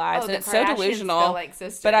part of our lives, and it's so delusional.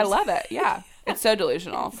 But I love it. Yeah. It's so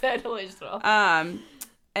delusional. So delusional.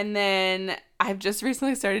 And then I've just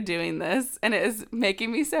recently started doing this, and it is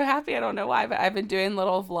making me so happy. I don't know why, but I've been doing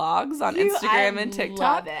little vlogs on Instagram and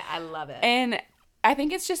TikTok. I love it. And I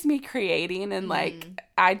think it's just me creating, and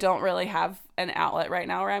I don't really have an outlet right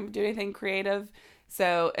now where I'm doing anything creative.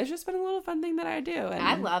 So it's just been a little fun thing that I do. And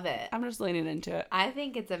I love it. I'm just leaning into it. I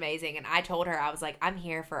think it's amazing. And I told her, I was like, I'm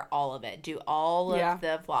here for all of it. Do all of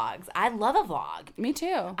the vlogs. I love a vlog. Me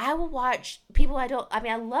too. I will watch people I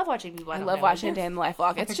love watching people I don't know. I love watching a day in the life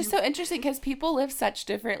vlog. It's just so interesting because people live such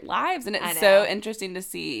different lives. And it's so interesting to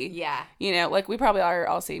see. Yeah. We probably are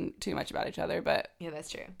all seeing too much about each other. But yeah, that's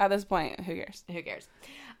true. At this point, who cares? Who cares?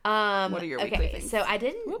 What are your weekly things? So I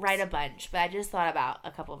didn't write a bunch, but I just thought about a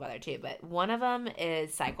couple of other too. But one of them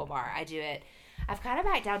is Cycle Bar. I do it. I've kind of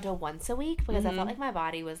backed down to once a week because I felt like my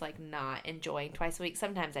body was not enjoying twice a week.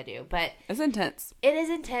 Sometimes I do, but it's intense. It is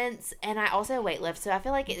intense, and I also weightlift, so I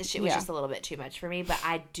feel like it was just a little bit too much for me. But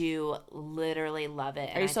I do literally love it.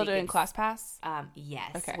 Are you still doing ClassPass?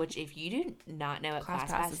 Yes. Okay. Which, if you do not know what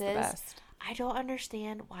ClassPass is, the best. I don't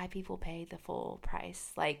understand why people pay the full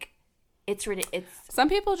price. It's ridiculous. Some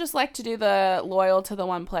people just like to do the loyal to the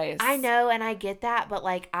one place. I know, and I get that, but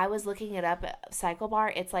I was looking it up at Cycle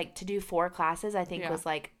Bar. It's to do 4 classes, I think was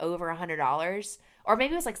over $100, or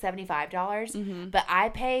maybe it was like $75, but I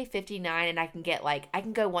pay $59 and I can get like, I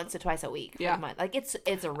can go once to twice a week for a month. Like it's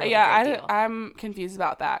a really good deal. I'm confused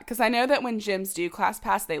about that because I know that when gyms do Class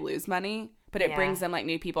Pass, they lose money. But it brings them, like,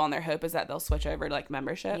 new people, and their hope is that they'll switch over to, like,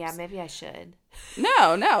 memberships. Yeah, maybe I should.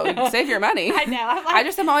 No. Save your money. I know.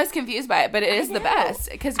 I'm always confused by it, but it is the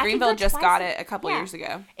best. Because Greenville just got it a couple years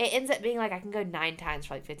ago. It ends up being, like, I can go 9 times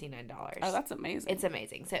for, like, $59. Oh, that's amazing. It's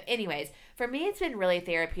amazing. So, anyways, for me, it's been really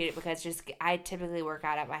therapeutic because just I typically work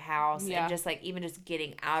out at my house. And just, like, even just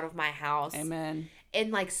getting out of my house. Amen.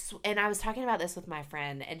 And, like, and I was talking about this with my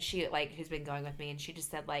friend, and she, like, who's been going with me, and she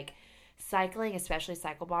just said, like, cycling, especially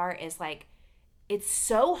cycle bar, is, like, it's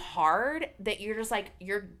so hard that you're just like,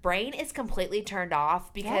 your brain is completely turned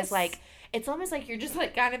off because like, it's almost like you're just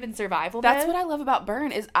like kind of in survival mode. That's what I love about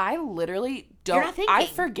Burn is I literally I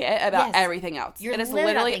forget about everything else. It is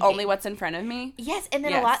literally only what's in front of me. Yes. And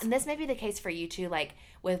then a lot, and this may be the case for you too, like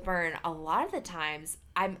with Burn, a lot of the times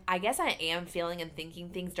I guess I am feeling and thinking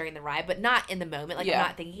things during the ride, but not in the moment. Like I'm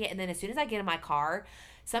not thinking it. And then as soon as I get in my car,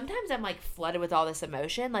 sometimes I'm like flooded with all this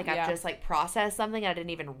emotion. Like I've just like processed something and I didn't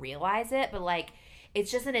even realize it. But like it's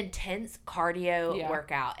just an intense cardio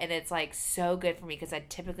workout. And it's like so good for me because I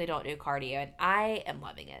typically don't do cardio. And I am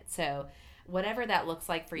loving it. So whatever that looks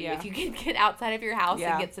like for you, if you can get outside of your house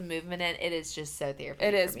and get some movement in, it is just so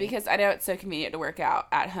therapeutic. It is because I know it's so convenient to work out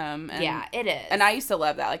at home. And, yeah, it is. And I used to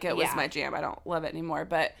love that. Like it was my jam. I don't love it anymore.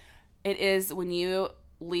 But it is when you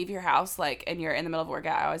leave your house, like, and you're in the middle of a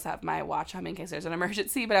workout, I always have my watch on in case there's an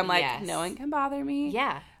emergency, but I'm like, no one can bother me.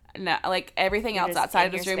 Yeah. No, like, everything else outside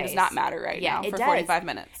of this room does not matter now for 45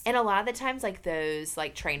 minutes. And a lot of the times, like, those,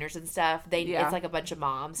 like, trainers and stuff, it's, like, a bunch of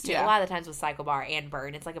moms, too. A lot of the times with Cycle Bar and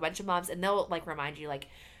Burn, it's, like, a bunch of moms, and they'll, like, remind you, like,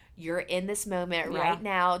 you're in this moment right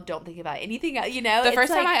now. Don't think about anything else, you know? The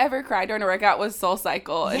first time I ever cried during a workout was Soul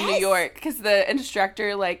Cycle in New York, because the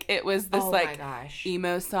instructor, like, it was this,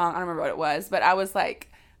 emo song. I don't remember what it was, but I was like,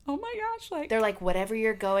 oh my gosh, like, they're like, whatever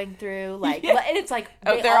you're going through, like, and it's like,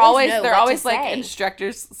 they're always like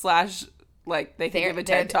instructors / like they can give a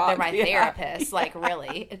TED talk. They're my therapist, like,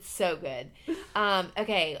 really. It's so good.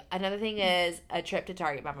 Okay, another thing is a trip to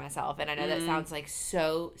Target by myself, and I know that sounds like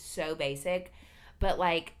so basic, but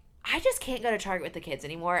like, I just can't go to Target with the kids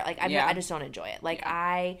anymore. Like, I just don't enjoy it. Like,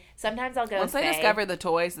 sometimes I'll go once with Faye. They discover the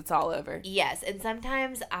toys, it's all over. Yes, and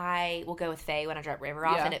sometimes I will go with Faye when I drop River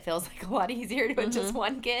off, and it feels like a lot easier to with just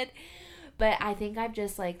one kid. But I think I've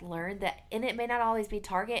just, like, learned that, and it may not always be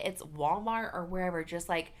Target, it's Walmart or wherever, just,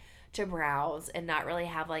 like, to browse and not really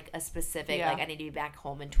have, like, a specific, like, I need to be back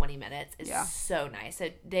home in 20 minutes is so nice. So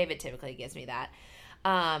David typically gives me that.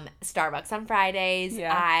 Starbucks on Fridays.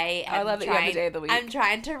 I love that you have the day of the week. I'm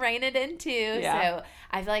trying to rein it in too. So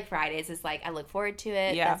I feel like Fridays is like, I look forward to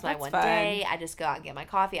it. That's my one day. I just go out and get my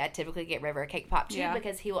coffee. I typically get River a cake pop too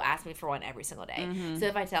because he will ask me for one every single day. So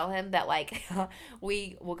if I tell him that like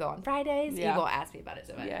we will go on Fridays, he won't ask me about it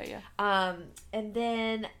so much. And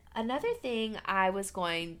then another thing I was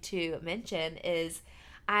going to mention is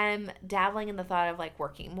I'm dabbling in the thought of like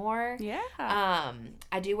working more.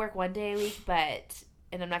 I do work one day a week,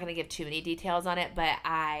 and I'm not going to give too many details on it, but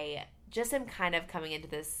I just am kind of coming into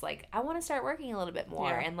this, like, I want to start working a little bit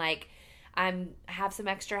more, and, like, have some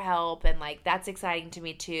extra help, and, like, that's exciting to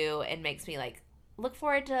me, too, and makes me, like, look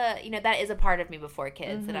forward to, you know, that is a part of me before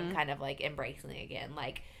kids that I'm kind of, like, embracing again.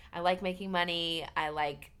 Like, I like making money. I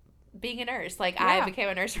like being a nurse. Like, I became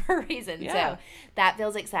a nurse for a reason, so that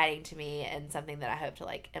feels exciting to me and something that I hope to,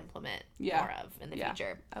 like, implement more of in the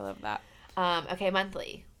future. I love that. Okay,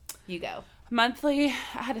 monthly. You go. Monthly,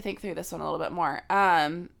 I had to think through this one a little bit more.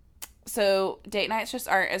 So date nights just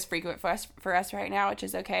aren't as frequent for us right now, which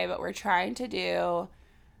is okay, but we're trying to do,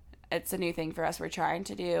 it's a new thing for us. We're trying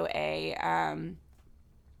to do a,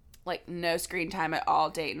 like, no screen time at all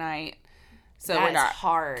date night. So we're not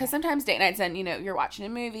hard. Because sometimes date nights then, you know, you're watching a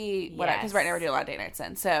movie, because right now we're doing a lot of date nights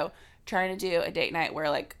then. So trying to do a date night where,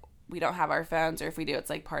 like, we don't have our phones, or if we do, it's,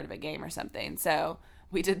 like, part of a game or something. So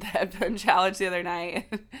we did the headphone challenge the other night,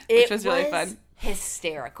 which was really fun.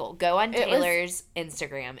 Hysterical. Go on Taylor's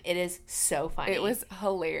Instagram. It is so funny. It was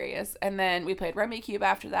hilarious. And then we played Rummy Cube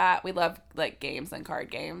after that. We love, like, games and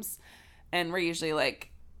card games. And we're usually,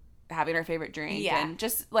 like, having our favorite drink. Yeah. And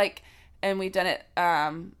just, like, and we've done it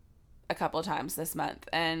a couple of times this month.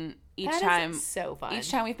 And each time, so fun.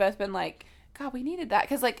 Each time we've both been like, God, we needed that.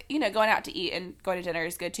 Because, like, you know, going out to eat and going to dinner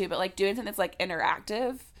is good too. But, like, doing something that's, like,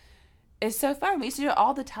 interactive is so fun. We used to do it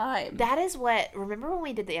all the time. That is what, remember when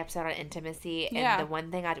we did the episode on intimacy, and the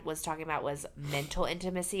one thing I was talking about was mental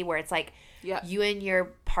intimacy, where it's like you and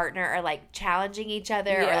your partner or like challenging each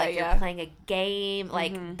other or like you're playing a game.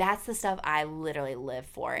 Like that's the stuff I literally live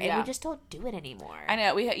for. And we just don't do it anymore. I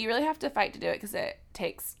know. You really have to fight to do it because it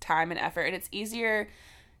takes time and effort. And it's easier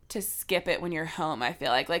to skip it when you're home, I feel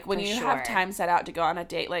like. Like when you have time set out to go on a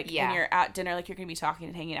date, like when you're at dinner, like you're going to be talking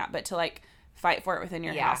and hanging out. But to like fight for it within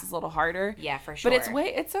your house is a little harder. Yeah, for sure. But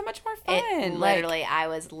it's so much more fun. It literally, I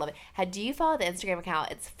was loving it. Do you follow the Instagram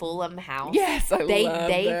account? It's Fulham House. Yes, love them.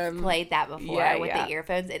 They've played that before with the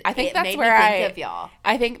earphones. I think that's made where me think of y'all.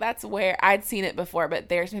 I think that's where I'd seen it before, but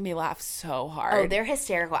theirs made me laugh so hard. Oh, they're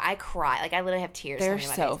hysterical. I cry. Like I literally have tears. They're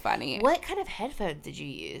so funny. What kind of headphones did you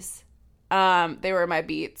use? They were my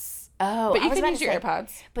Beats. Oh, but you can use your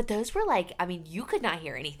AirPods. But those were like, I mean, you could not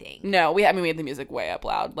hear anything. No, we had the music way up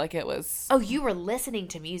loud. Like it was. Oh, you were listening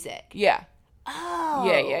to music. Yeah.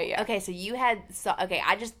 Oh. Yeah. Okay, so you had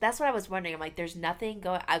that's what I was wondering. I'm like, there's nothing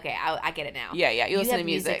going. Okay, I get it now. Yeah. You listen to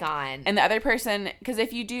music on, and the other person, because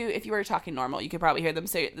if you were talking normal, you could probably hear them.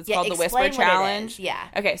 So it's called the Whisper Challenge. Yeah.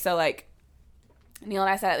 Okay, so like Neil and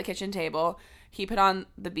I sat at the kitchen table. He put on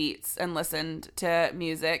the Beats and listened to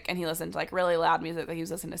music, and he listened to like really loud music, like he was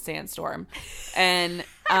listening to Sandstorm, and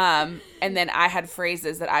then I had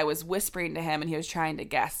phrases that I was whispering to him, and he was trying to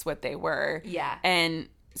guess what they were. Yeah. And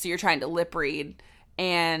so you're trying to lip read,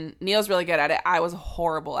 and Neil's really good at it. I was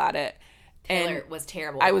horrible at it. Taylor was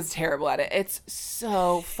terrible. I was terrible at it. It's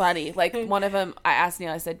so funny. Like one of them, I asked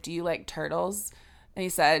Neil, I said, "Do you like turtles?" And he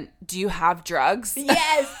said, "Do you have drugs?"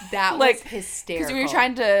 Yes, that like, was hysterical. Because when you're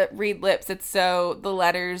trying to read lips, it's so the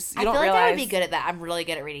letters you don't realize. I would be good at that. I'm really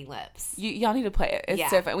good at reading lips. Y'all need to play it. It's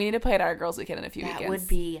so fun. We need to play it at our girls' weekend in a few weekends. That would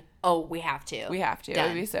be. Oh, we have to. We have to. Done.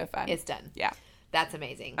 It would be so fun. It's done. Yeah, that's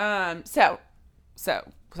amazing. So sorry,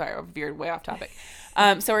 I veered way off topic.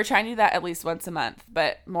 So we're trying to do that at least once a month,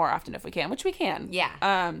 but more often if we can, which we can.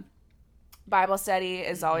 Yeah. Bible study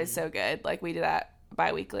is always so good. Like we do that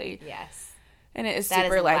bi-weekly. Yes. And it is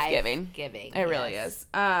super life-giving. It really is.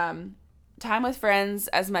 Time with friends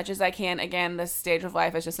as much as I can. Again, this stage of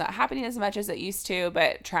life is just not happening as much as it used to,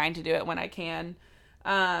 but trying to do it when I can.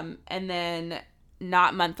 And then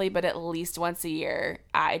not monthly, but at least once a year,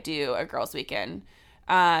 I do a girls' weekend.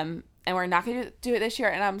 And we're not going to do it this year,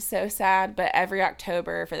 and I'm so sad, but every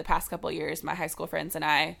October for the past couple of years, my high school friends and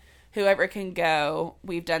I, whoever can go,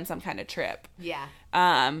 we've done some kind of trip. Yeah.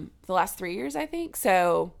 The last 3 years, I think.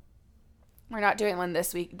 So we're not doing one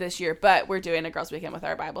this year, but we're doing a girls' weekend with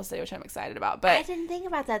our Bible study, which I'm excited about. But I didn't think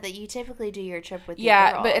about that you typically do your trip with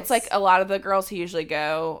your girls. But it's like a lot of the girls who usually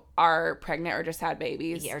go are pregnant or just had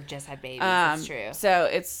babies. Yeah, or just had babies. That's true. So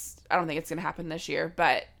I don't think it's going to happen this year,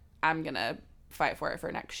 but I'm going to fight for it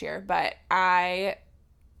for next year. But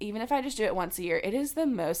even if I just do it once a year, it is the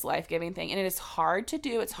most life-giving thing. And it is hard to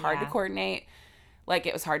do. It's hard to coordinate. Like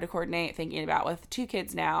it was hard to coordinate thinking about with 2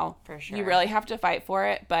 kids now. For sure. You really have to fight for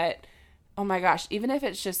it, but oh my gosh, even if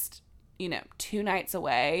it's just, 2 nights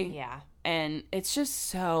away. Yeah. And it's just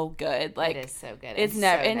so good. Like it is so good. It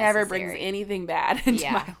never brings anything bad into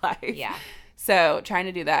my life. Yeah. So trying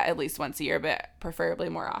to do that at least once a year, but preferably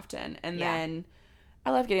more often. And then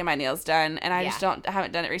I love getting my nails done, and I just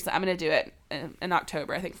haven't done it recently. I'm going to do it in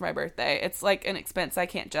October, I think, for my birthday. It's like an expense I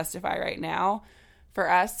can't justify right now for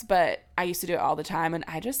us, but I used to do it all the time, and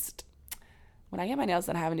when I get my nails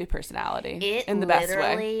done, I have a new personality in the best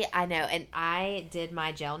way. I know, and I did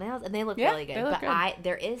my gel nails, and they look really good. They look good.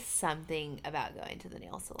 There is something about going to the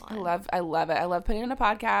nail salon. I love it. I love putting on a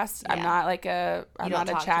podcast. Yeah. I'm not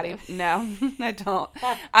a chatty. No, I don't.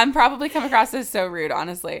 I'm probably come across as so rude,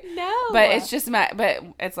 honestly. No, but it's just but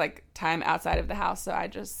it's like time outside of the house, so I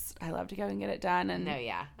love to go and get it done. And no,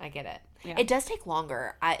 I get it. Yeah. It does take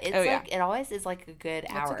longer. It always is like a good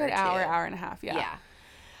hour. It's a good hour and a half. Yeah. Yeah.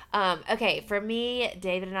 Okay, for me,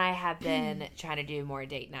 David and I have been trying to do more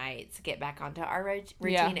date nights, get back onto our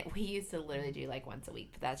routine. Yeah. We used to literally do like once a week,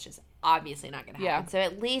 but that's just obviously not going to happen. So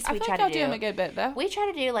at least we try to do them a good bit though. We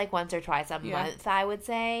try to do like once or twice a month, I would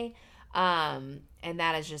say. And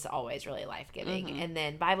that is just always really life-giving. Mm-hmm. And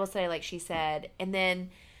then Bible study, like she said, and then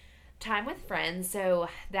time with friends. So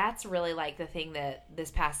that's really like the thing that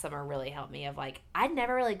this past summer really helped me of like, I'd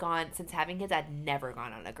never really gone, since having kids, I'd never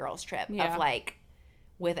gone on a girls trip of like,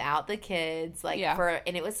 without the kids, like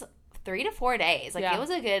and it was 3 to 4 days. Like it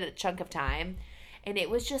was a good chunk of time. And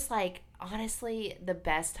it was just like, honestly, the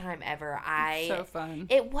best time ever. So fun.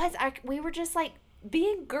 It was. We were just like,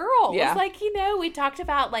 being girls. Yeah. Like, we talked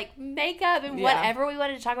about like makeup and whatever we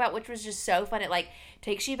wanted to talk about, which was just so fun. It like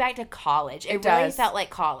takes you back to college. It really felt like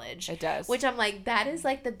college. It does. Which I'm like, that is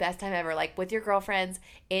like the best time ever. Like with your girlfriends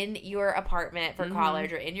in your apartment for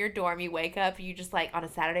college or in your dorm, you wake up, you just like on a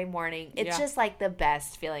Saturday morning. It's just like the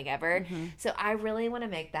best feeling ever. So I really want to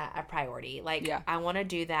make that a priority. Like I want to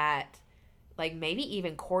do that. Like maybe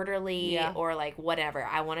even quarterly or like whatever.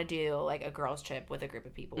 I want to do like a girls trip with a group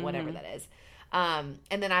of people, whatever that is. And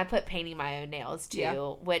then I put painting my own nails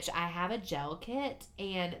too, which I have a gel kit,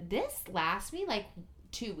 and this lasts me like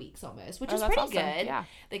 2 weeks almost, which is pretty good. Yeah.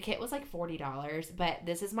 The kit was like $40, but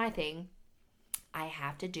this is my thing. I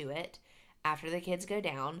have to do it after the kids go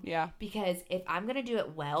down. Yeah. Because if I'm going to do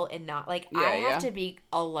it well and not like, I have to be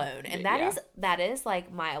alone. And that is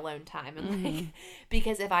like my alone time. And like,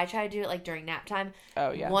 because if I try to do it like during nap time,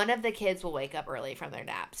 one of the kids will wake up early from their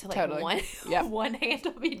nap. So like one hand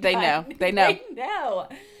will be done. They know.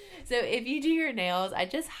 So if you do your nails, I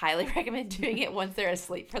just highly recommend doing it once they're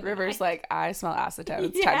asleep for the River's night. like, I smell acetone.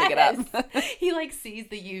 It's time to get up. He like sees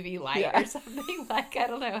the UV light or something. Like, I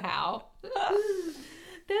don't know how.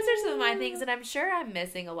 Those are some of my things, and I'm sure I'm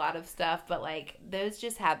missing a lot of stuff, but like those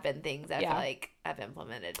just have been things I feel like I've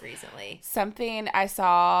implemented recently. Something I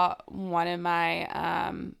saw one of my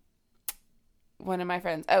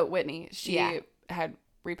friends, Whitney, she had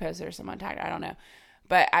reposted or someone tagged her, I don't know.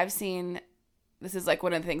 But I've seen, this is like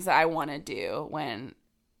one of the things that I want to do when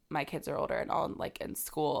my kids are older and all like in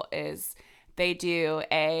school is they do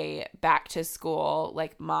a back to school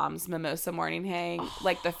like mom's mimosa morning hang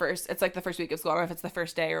like the first week of school. I don't know if it's the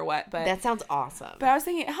first day or what, but that sounds awesome. But I was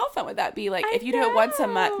thinking, how fun would that be? Like if you do it once a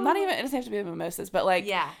month, not even, it doesn't have to be mimosas, but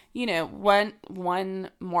like one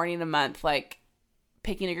morning a month, like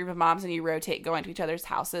picking a group of moms and you rotate going to each other's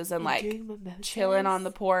houses and like chilling on the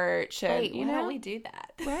porch. And, why don't we do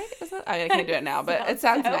that? Right? I can't do it now, but it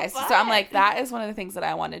sounds so nice. Fun. So I'm like, that is one of the things that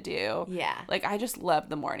I want to do. Yeah. Like I just love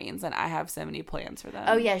the mornings and I have so many plans for them.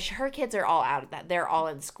 Oh yeah. Her kids are all out of that. They're all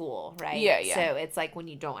in school, right? Yeah. So it's like when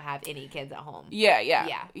you don't have any kids at home.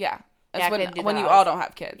 Yeah. That's when you all don't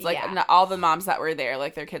have kids. Like all the moms that were there,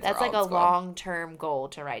 like their kids that's were all like in school. A long-term goal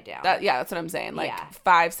to write down. That's what I'm saying. Like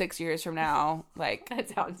 5-6 years from now, like that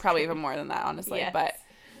sounds probably even more than that, honestly. Yes. But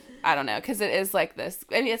I don't know, because it is like this.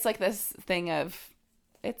 I mean, it's like this thing of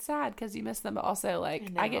it's sad because you miss them, but also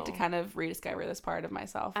like I get to kind of rediscover this part of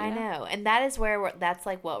myself. I know, and that is where that's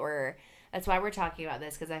like what we're. That's why we're talking about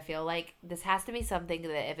this, because I feel like this has to be something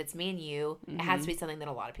that if it's me and you, it has to be something that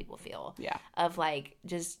a lot of people feel. Yeah. Of like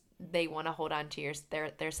just. They want to hold on to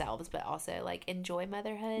their selves, but also like enjoy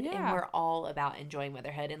motherhood. Yeah. And we're all about enjoying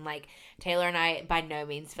motherhood. And like Taylor and I by no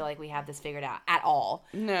means feel like we have this figured out at all.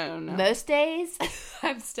 No. Most days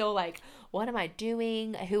I'm still like, what am I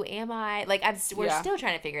doing? Who am I? Like we're still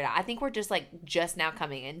trying to figure it out. I think we're just now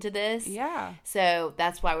coming into this. Yeah. So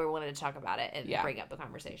that's why we wanted to talk about it and bring up the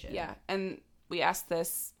conversation. Yeah. And we asked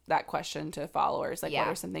that question to followers, like what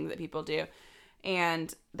are some things that people do?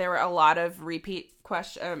 And there were a lot of repeat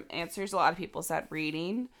answers. A lot of people said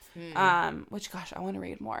reading, which, gosh, I want to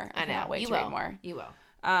read more. I know. Wait to read more. You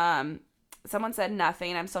will. Someone said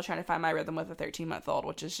nothing. I'm still trying to find my rhythm with a 13-month-old,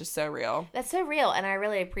 which is just so real. That's so real. And I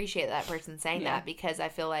really appreciate that person saying that, because I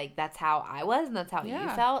feel like that's how I was and that's how you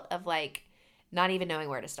felt, of like not even knowing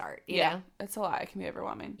where to start. You know? It's a lot. It can be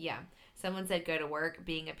overwhelming. Yeah. Someone said go to work.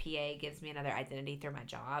 Being a PA gives me another identity through my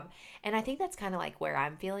job. And I think that's kind of like where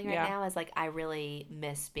I'm feeling right now, is like I really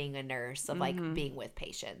miss being a nurse, of like being with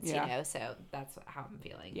patients, you know? So that's how I'm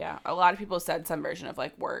feeling. Yeah. A lot of people said some version of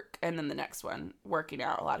like work. And then the next one, working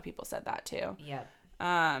out. A lot of people said that too. Yep.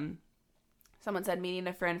 Someone said meeting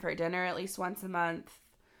a friend for dinner at least once a month.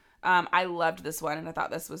 I loved this one and I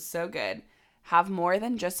thought this was so good. Have more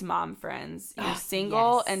than just mom friends. Your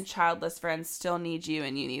single and childless friends still need you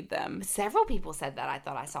and you need them. Several people said that. I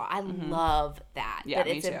thought I saw. I love that. Yeah,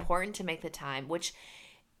 that it's important to make the time, which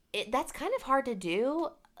that's kind of hard to do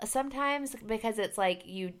sometimes, because it's like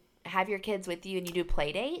you have your kids with you and you do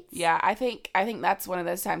play dates. Yeah, I think that's one of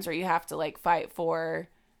those times where you have to like fight for,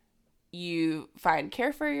 you find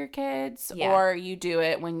care for your kids or you do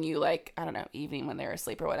it when you like, I don't know, evening when they're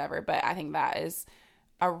asleep or whatever. But I think that is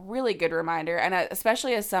a really good reminder, and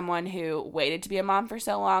especially as someone who waited to be a mom for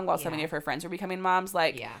so long while so many of her friends were becoming moms,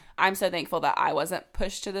 like I'm so thankful that I wasn't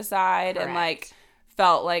pushed to the side and like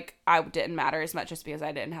felt like I didn't matter as much just because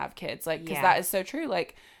I didn't have kids, like, because that is so true.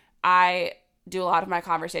 Like I do a lot of my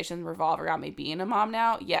conversations revolve around me being a mom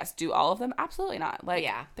now. Yes. Do all of them? Absolutely not. Like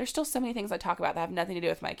there's still so many things I talk about that have nothing to do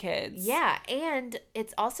with my kids. Yeah. And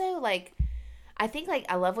it's also like, I think like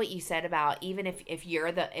I love what you said about even if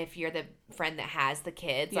you're the friend that has the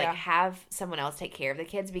kids, like have someone else take care of the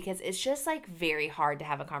kids, because it's just like very hard to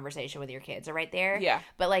have a conversation with your kids right there. Yeah.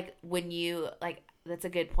 But like when you like, that's a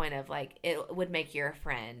good point of like, it would make your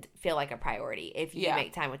friend feel like a priority if you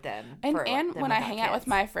make time with them. And when I hang out with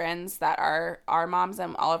my friends that are our moms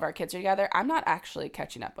and all of our kids are together, I'm not actually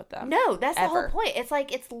catching up with them. No, that's the whole point. It's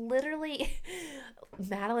like, it's literally,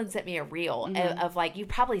 Madeline sent me a reel of like, you've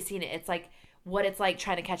probably seen it. It's like what it's like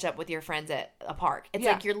trying to catch up with your friends at a park. It's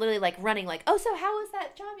like you're literally like running like, oh, so how was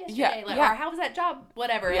that job yesterday? Like, or how was that job?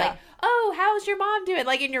 Whatever. Like, oh, how's your mom doing?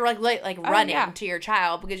 Like, and you're like running to your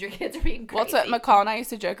child because your kids are being crazy. Well, it's what McCall and I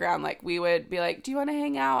used to joke around. Like, we would be like, do you want to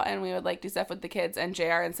hang out? And we would like do stuff with the kids. And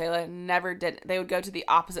JR and Selah never did. They would go to the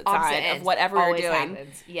opposite side of whatever we were doing.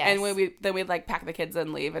 Happens. Yes. And then we'd like pack the kids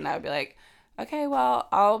and leave. And I would be like, okay, well,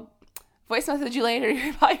 I'll voice message you later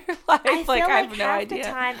about your life. I feel like I have no half idea. the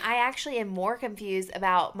time I actually am more confused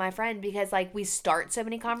about my friend because like we start so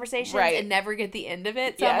many conversations and never get the end of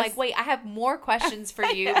it. So I'm like, wait, I have more questions for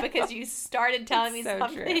you because you started telling me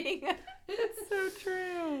something. It's so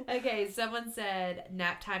true. Okay, someone said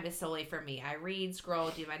nap time is solely for me. I read,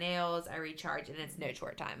 scroll, do my nails, I recharge, and it's no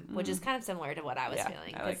chore time, which is kind of similar to what I was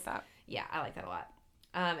feeling. I like that. Yeah, I like that a lot.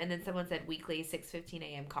 And then someone said weekly 6:15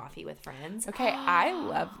 a.m. coffee with friends. Okay, I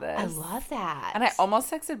love this. I love that. And I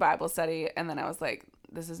almost texted Bible study, and then I was like,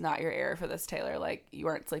 this is not your era for this, Taylor. Like, you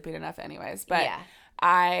weren't sleeping enough anyways. But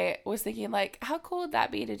I was thinking, like, how cool would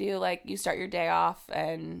that be to do? Like, you start your day off,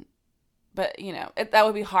 but, you know, that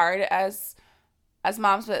would be hard as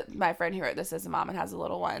moms. But my friend who wrote this is a mom and has a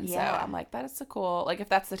little one. Yeah. So I'm like, that is so cool. Like, if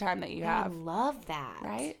that's the time that you have. I love that.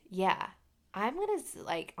 Right? Yeah. I'm going to,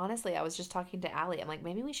 like, honestly, I was just talking to Allie. I'm like,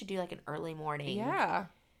 maybe we should do, like, an early morning. Yeah.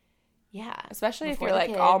 Yeah. Especially if you're, like,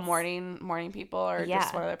 kids. All morning people or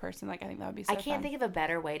just one other person. Like, I think that would be so I can't think of a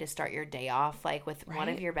better way to start your day off, like, with one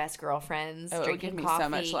of your best girlfriends, drinking coffee, so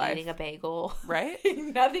much life. Eating a bagel. Right?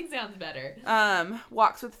 Nothing sounds better.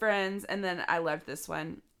 Walks with friends. And then I loved this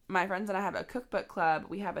one. My friends and I have a cookbook club.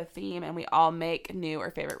 We have a theme, and we all make new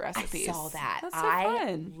or favorite recipes. I saw that. That's so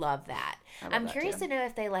fun. Love that. I'm curious to know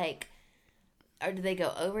if they, like... Or do they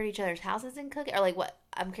go over to each other's houses and cook it? Or like what?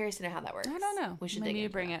 I'm curious to know how that works. I don't know. We should maybe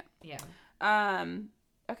bring it. Yeah.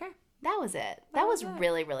 Okay. That was it. That was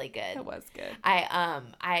really, really good. That was good.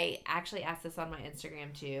 I actually asked this on my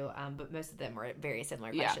Instagram too, but most of them were very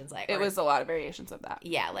similar questions. Like it was a lot of variations of that.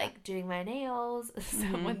 Yeah, like doing my nails.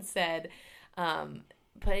 Someone said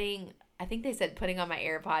putting on my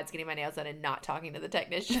AirPods, getting my nails done, and not talking to the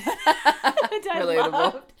technician.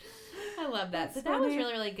 Relatable. I love that. So that was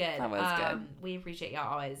really, really good. That was good. We appreciate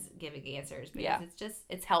y'all always giving answers because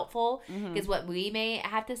it's helpful because what we may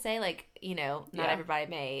have to say, like, you know, not everybody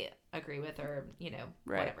may agree with or, you know,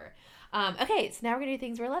 whatever. Okay, so now we're going to do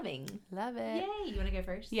things we're loving. Love it. Yay. You want to go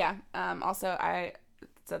first? Yeah. Also, I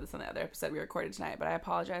said this on the other episode we recorded tonight, but I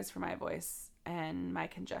apologize for my voice and my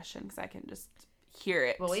congestion because I can just hear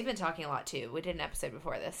it. Well, we've been talking a lot too. We did an episode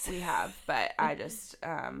before this. We have, but I just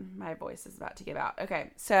my voice is about to give out.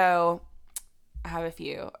 Okay, so I have a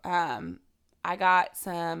few. I got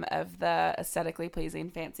some of the aesthetically pleasing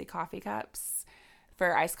fancy coffee cups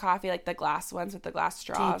for iced coffee, like the glass ones with the glass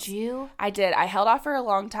straws. Did you? I did. I held off for a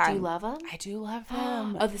long time. Do you love them? I do love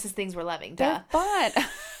them. Oh, this is things we're loving. They're fun.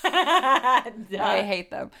 I hate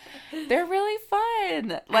them. They're really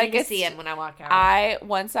fun. I need to see them when I walk out.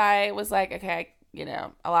 Once I was like, okay, you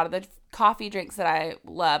know, a lot of the coffee drinks that I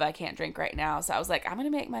love, I can't drink right now. So I was like, I'm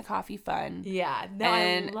going to make my coffee fun. Yeah. No,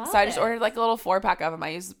 and I love so I just ordered like a little 4-pack of them. I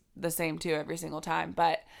use the same 2 every single time,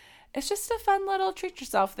 but it's just a fun little treat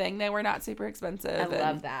yourself thing. They were not super expensive. I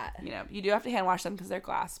love that. You know, you do have to hand wash them because they're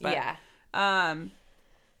glass, but yeah. And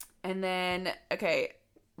then, okay,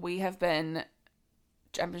 I'm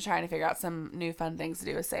just trying to figure out some new fun things to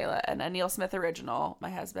do with Selah. And a Neil Smith original, my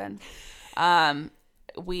husband.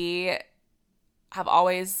 We have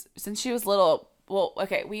always, since she was little,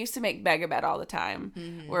 we used to make Beg-A-Bed all the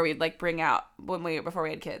time, where we'd like bring out, before we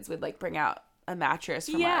had kids, we'd like bring out a mattress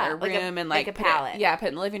from our room and like a pallet. Put it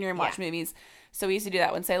in the living room, watch movies. So we used to do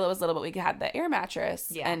that when Selah was little, but we had the air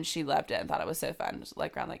mattress and she loved it and thought it was so fun. It was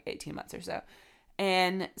like around like 18 months or so.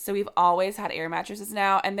 And so we've always had air mattresses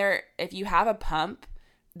now. And if you have a pump,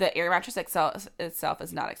 the air mattress itself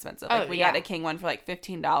is not expensive. Like we got a king one for like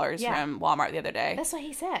 $15 from Walmart the other day. That's what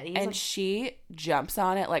he said. And she jumps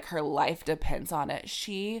on it like her life depends on it.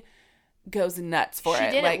 She goes nuts for it.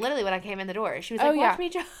 She did it literally when I came in the door. She was like, watch me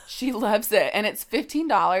jump. She loves it. And it's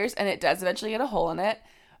 $15 and it does eventually get a hole in it.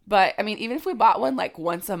 But, I mean, even if we bought one, like,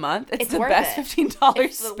 once a month, it's the best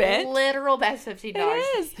 $15 spent. The literal best $15. It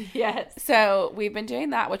is. Yes. So, we've been doing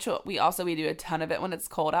that, which we do a ton of it when it's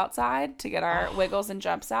cold outside to get our wiggles and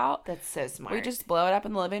jumps out. That's so smart. We just blow it up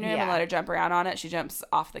in the living room and let her jump around on it. She jumps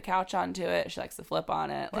off the couch onto it. She likes to flip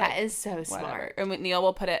on it. That is so smart. And Neil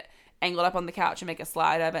will put it angled up on the couch and make a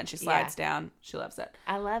slide of it, and she slides down. She loves it.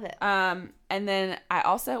 I love it. And then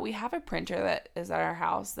we have a printer that is at our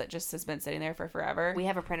house that just has been sitting there for forever. We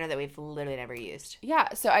have a printer that we've literally never used.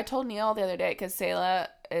 Yeah, so I told Neil the other day, because Selah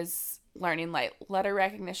is learning like letter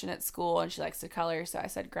recognition at school, and she likes to color, so I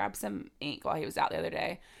said grab some ink while he was out the other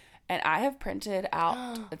day. And I have printed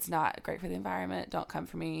out, it's not great for the environment, don't come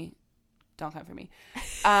for me.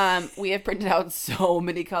 We have printed out so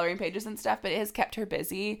many coloring pages and stuff, but it has kept her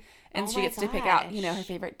busy. And she gets to pick out, her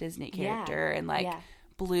favorite Disney character and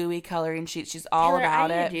bluey coloring sheets. She's all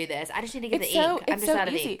about it. I need to do this. I just need to get the ink. I'm just out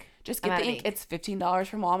of ink. Just get the ink. It's $15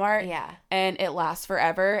 from Walmart. Yeah. And it lasts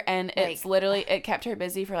forever. And it's literally, it kept her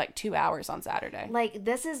busy for like 2 hours on Saturday. Like,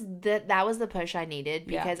 that was the push I needed,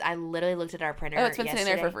 because I literally looked at our printer it's been sitting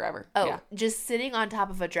there for forever. Just sitting on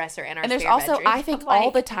top of a dresser in our And there's spare also, bedroom. I think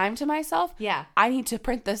all the time to myself, I need to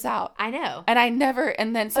print this out. I know. And I never,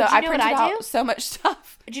 and then so I printed out so much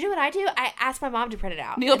stuff. Do you know what I do? I asked my mom to print it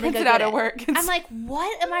out. Neil prints it out at work. I'm like,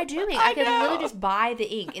 what am I doing? I could literally just buy the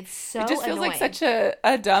ink. It's so annoying. It just feels like such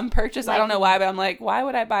a dumb purchase. I don't know why, but I'm like, why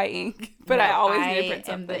would I buy ink? But I always need to print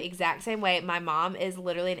something. I am the exact same way. My mom is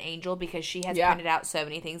literally an angel, because she has printed out so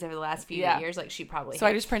many things over the last few years. Like, she probably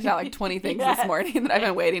I just printed out like 20 things this morning that I've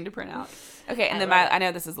been waiting to print out. Okay, and then I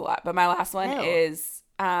know this is a lot, but my last one is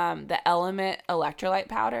the Element electrolyte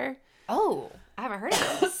powder. Oh, I haven't heard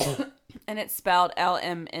of this. And it's spelled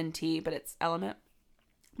LMNT, but it's Element.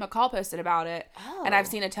 McCall posted about it, and I've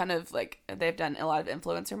seen a ton of, like, they've done a lot of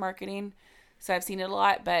influencer marketing, so I've seen it a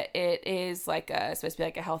lot, but it is like supposed to be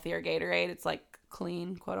like a healthier Gatorade. It's like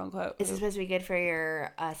clean, quote unquote. Is it supposed to be good for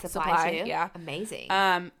your supply too? Yeah. Amazing.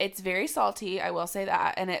 It's very salty, I will say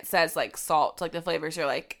that, and it says like salt, like the flavors are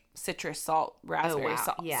like citrus salt, raspberry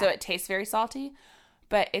salt. Yeah. So it tastes very salty,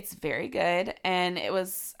 but it's very good. And it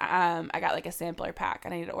was, I got like a sampler pack,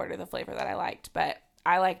 and I need to order the flavor that I liked, but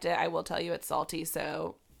I liked it. I will tell you it's salty,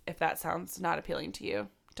 so if that sounds not appealing to you,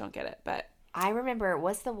 don't get it. But I remember,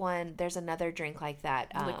 what's the one, there's another drink like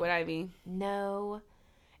that. Liquid IV? No,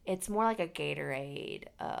 it's more like a Gatorade.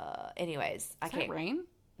 Anyways, I can't. Rain?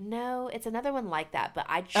 No, it's another one like that, but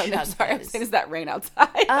I chugged I'm sorry. I'm saying, is that Rain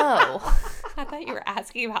outside? Oh, I thought you were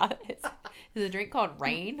asking about it. Is a drink called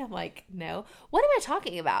Rain? I'm like, no. What am I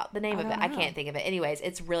talking about? The name of it. I can't think of it. Anyways,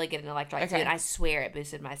 it's really good in electrolytes too, and I swear it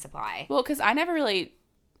boosted my supply. Well, because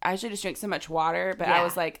I should just drink so much water, but I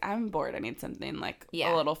was like, I'm bored. I need something like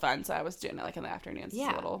a little fun, so I was doing it like in the afternoons.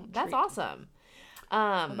 Yeah, that's awesome.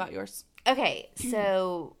 What about yours? Okay,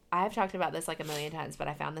 so I've talked about this like a million times, but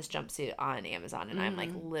I found this jumpsuit on Amazon, and I'm like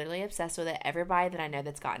literally obsessed with it. Everybody that I know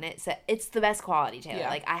that's gotten it said it's the best quality, Taylor. Yeah.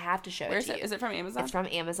 Like, I have to show it to you. Is it from Amazon? It's from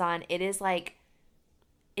Amazon. It is like,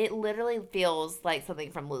 it literally feels like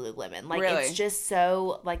something from Lululemon. Like, really? It's just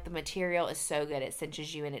so, like, the material is so good. It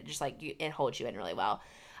cinches you, and it just like it holds you in really well.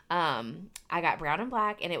 I got brown and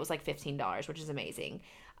black, and it was like $15, which is amazing.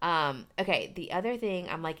 Okay, the other thing,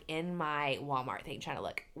 I'm like in my Walmart thing trying to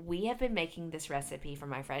look. We have been making this recipe for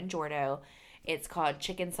my friend Jordo. It's called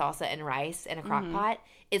chicken salsa and rice in a crock pot.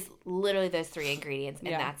 It's literally those 3 ingredients,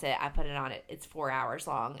 and that's it. I put it on it. It's 4 hours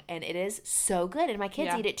long, and it is so good. And my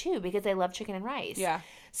kids eat it too, because they love chicken and rice. Yeah.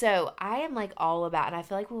 So I am like all about, and I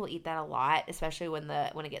feel like we will eat that a lot, especially when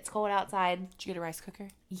it gets cold outside. Did you get a rice cooker?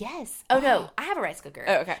 Yes. Oh no, I have a rice cooker.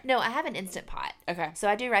 Oh, okay. No, I have an Instant Pot. Okay. So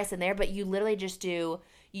I do rice in there, but you literally just do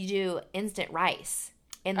instant rice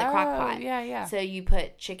in the crock pot. Yeah. So you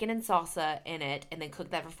put chicken and salsa in it, and then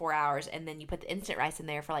cook that for 4 hours, and then you put the instant rice in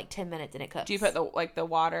there for like 10 minutes, and it cooks. Do you put the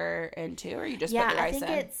water in too, or you just put the rice in?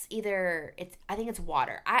 I think it's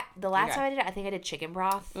water. The last time I did it, I think I did chicken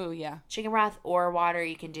broth. Oh yeah. Chicken broth or water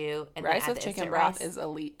you can do. And rice with chicken broth is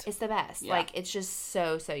elite. It's the best. Yeah. Like, it's just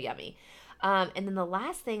so yummy. And then the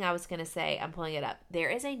last thing I was going to say, I'm pulling it up. There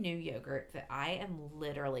is a new yogurt that I am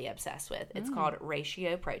literally obsessed with. It's called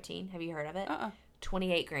Ratio Protein. Have you heard of it?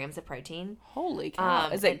 28 grams of protein. Holy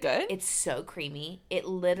cow. Is it good? It's so creamy. It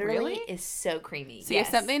literally is so creamy. See, if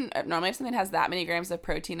something has that many grams of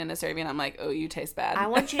protein in a serving, I'm like, oh, you taste bad. I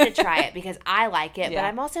want you to try it because I like it, but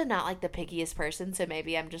I'm also not like the pickiest person, so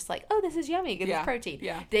maybe I'm just like, oh, this is yummy because it's protein.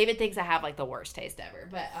 Yeah. David thinks I have like the worst taste ever,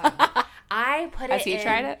 but I put it in. Has he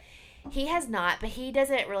tried it? He has not, but he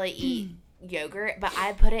doesn't really eat yogurt, but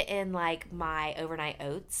I put it in like my overnight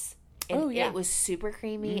oats. And it was super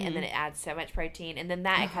creamy, and then it adds so much protein, and then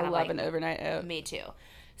that I kind of love an overnight oat. Me too.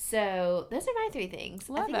 So those are my 3 things.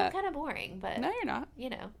 Love I think it. I'm kind of boring, but no, you're not. You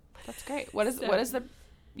know, that's great. What is the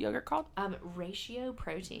yogurt called? Ratio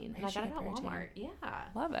Protein. And I got it at Walmart. Yeah,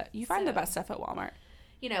 love it. You find the best stuff at Walmart.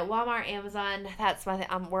 You know, Walmart, Amazon. That's my.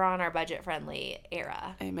 We're on our budget friendly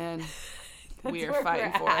era. Amen. We are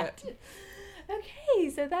fighting for it. Okay,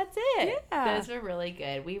 so that's it. Yeah. Those were really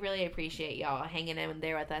good. We really appreciate y'all hanging in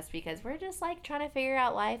there with us because we're just like trying to figure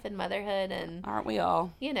out life and motherhood, and aren't we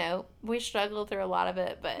all? You know, we struggled through a lot of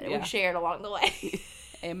it, but we shared along the way.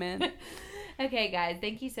 Amen. Okay, guys,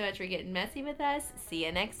 thank you so much for getting messy with us. See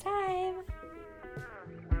you next time.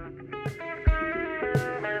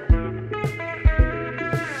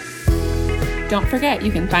 Don't forget,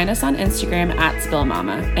 you can find us on Instagram at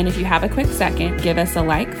SpillMama. And if you have a quick second, give us a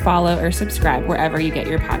like, follow, or subscribe wherever you get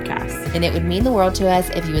your podcasts. And it would mean the world to us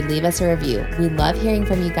if you would leave us a review. We love hearing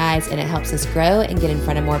from you guys, and it helps us grow and get in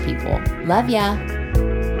front of more people. Love ya.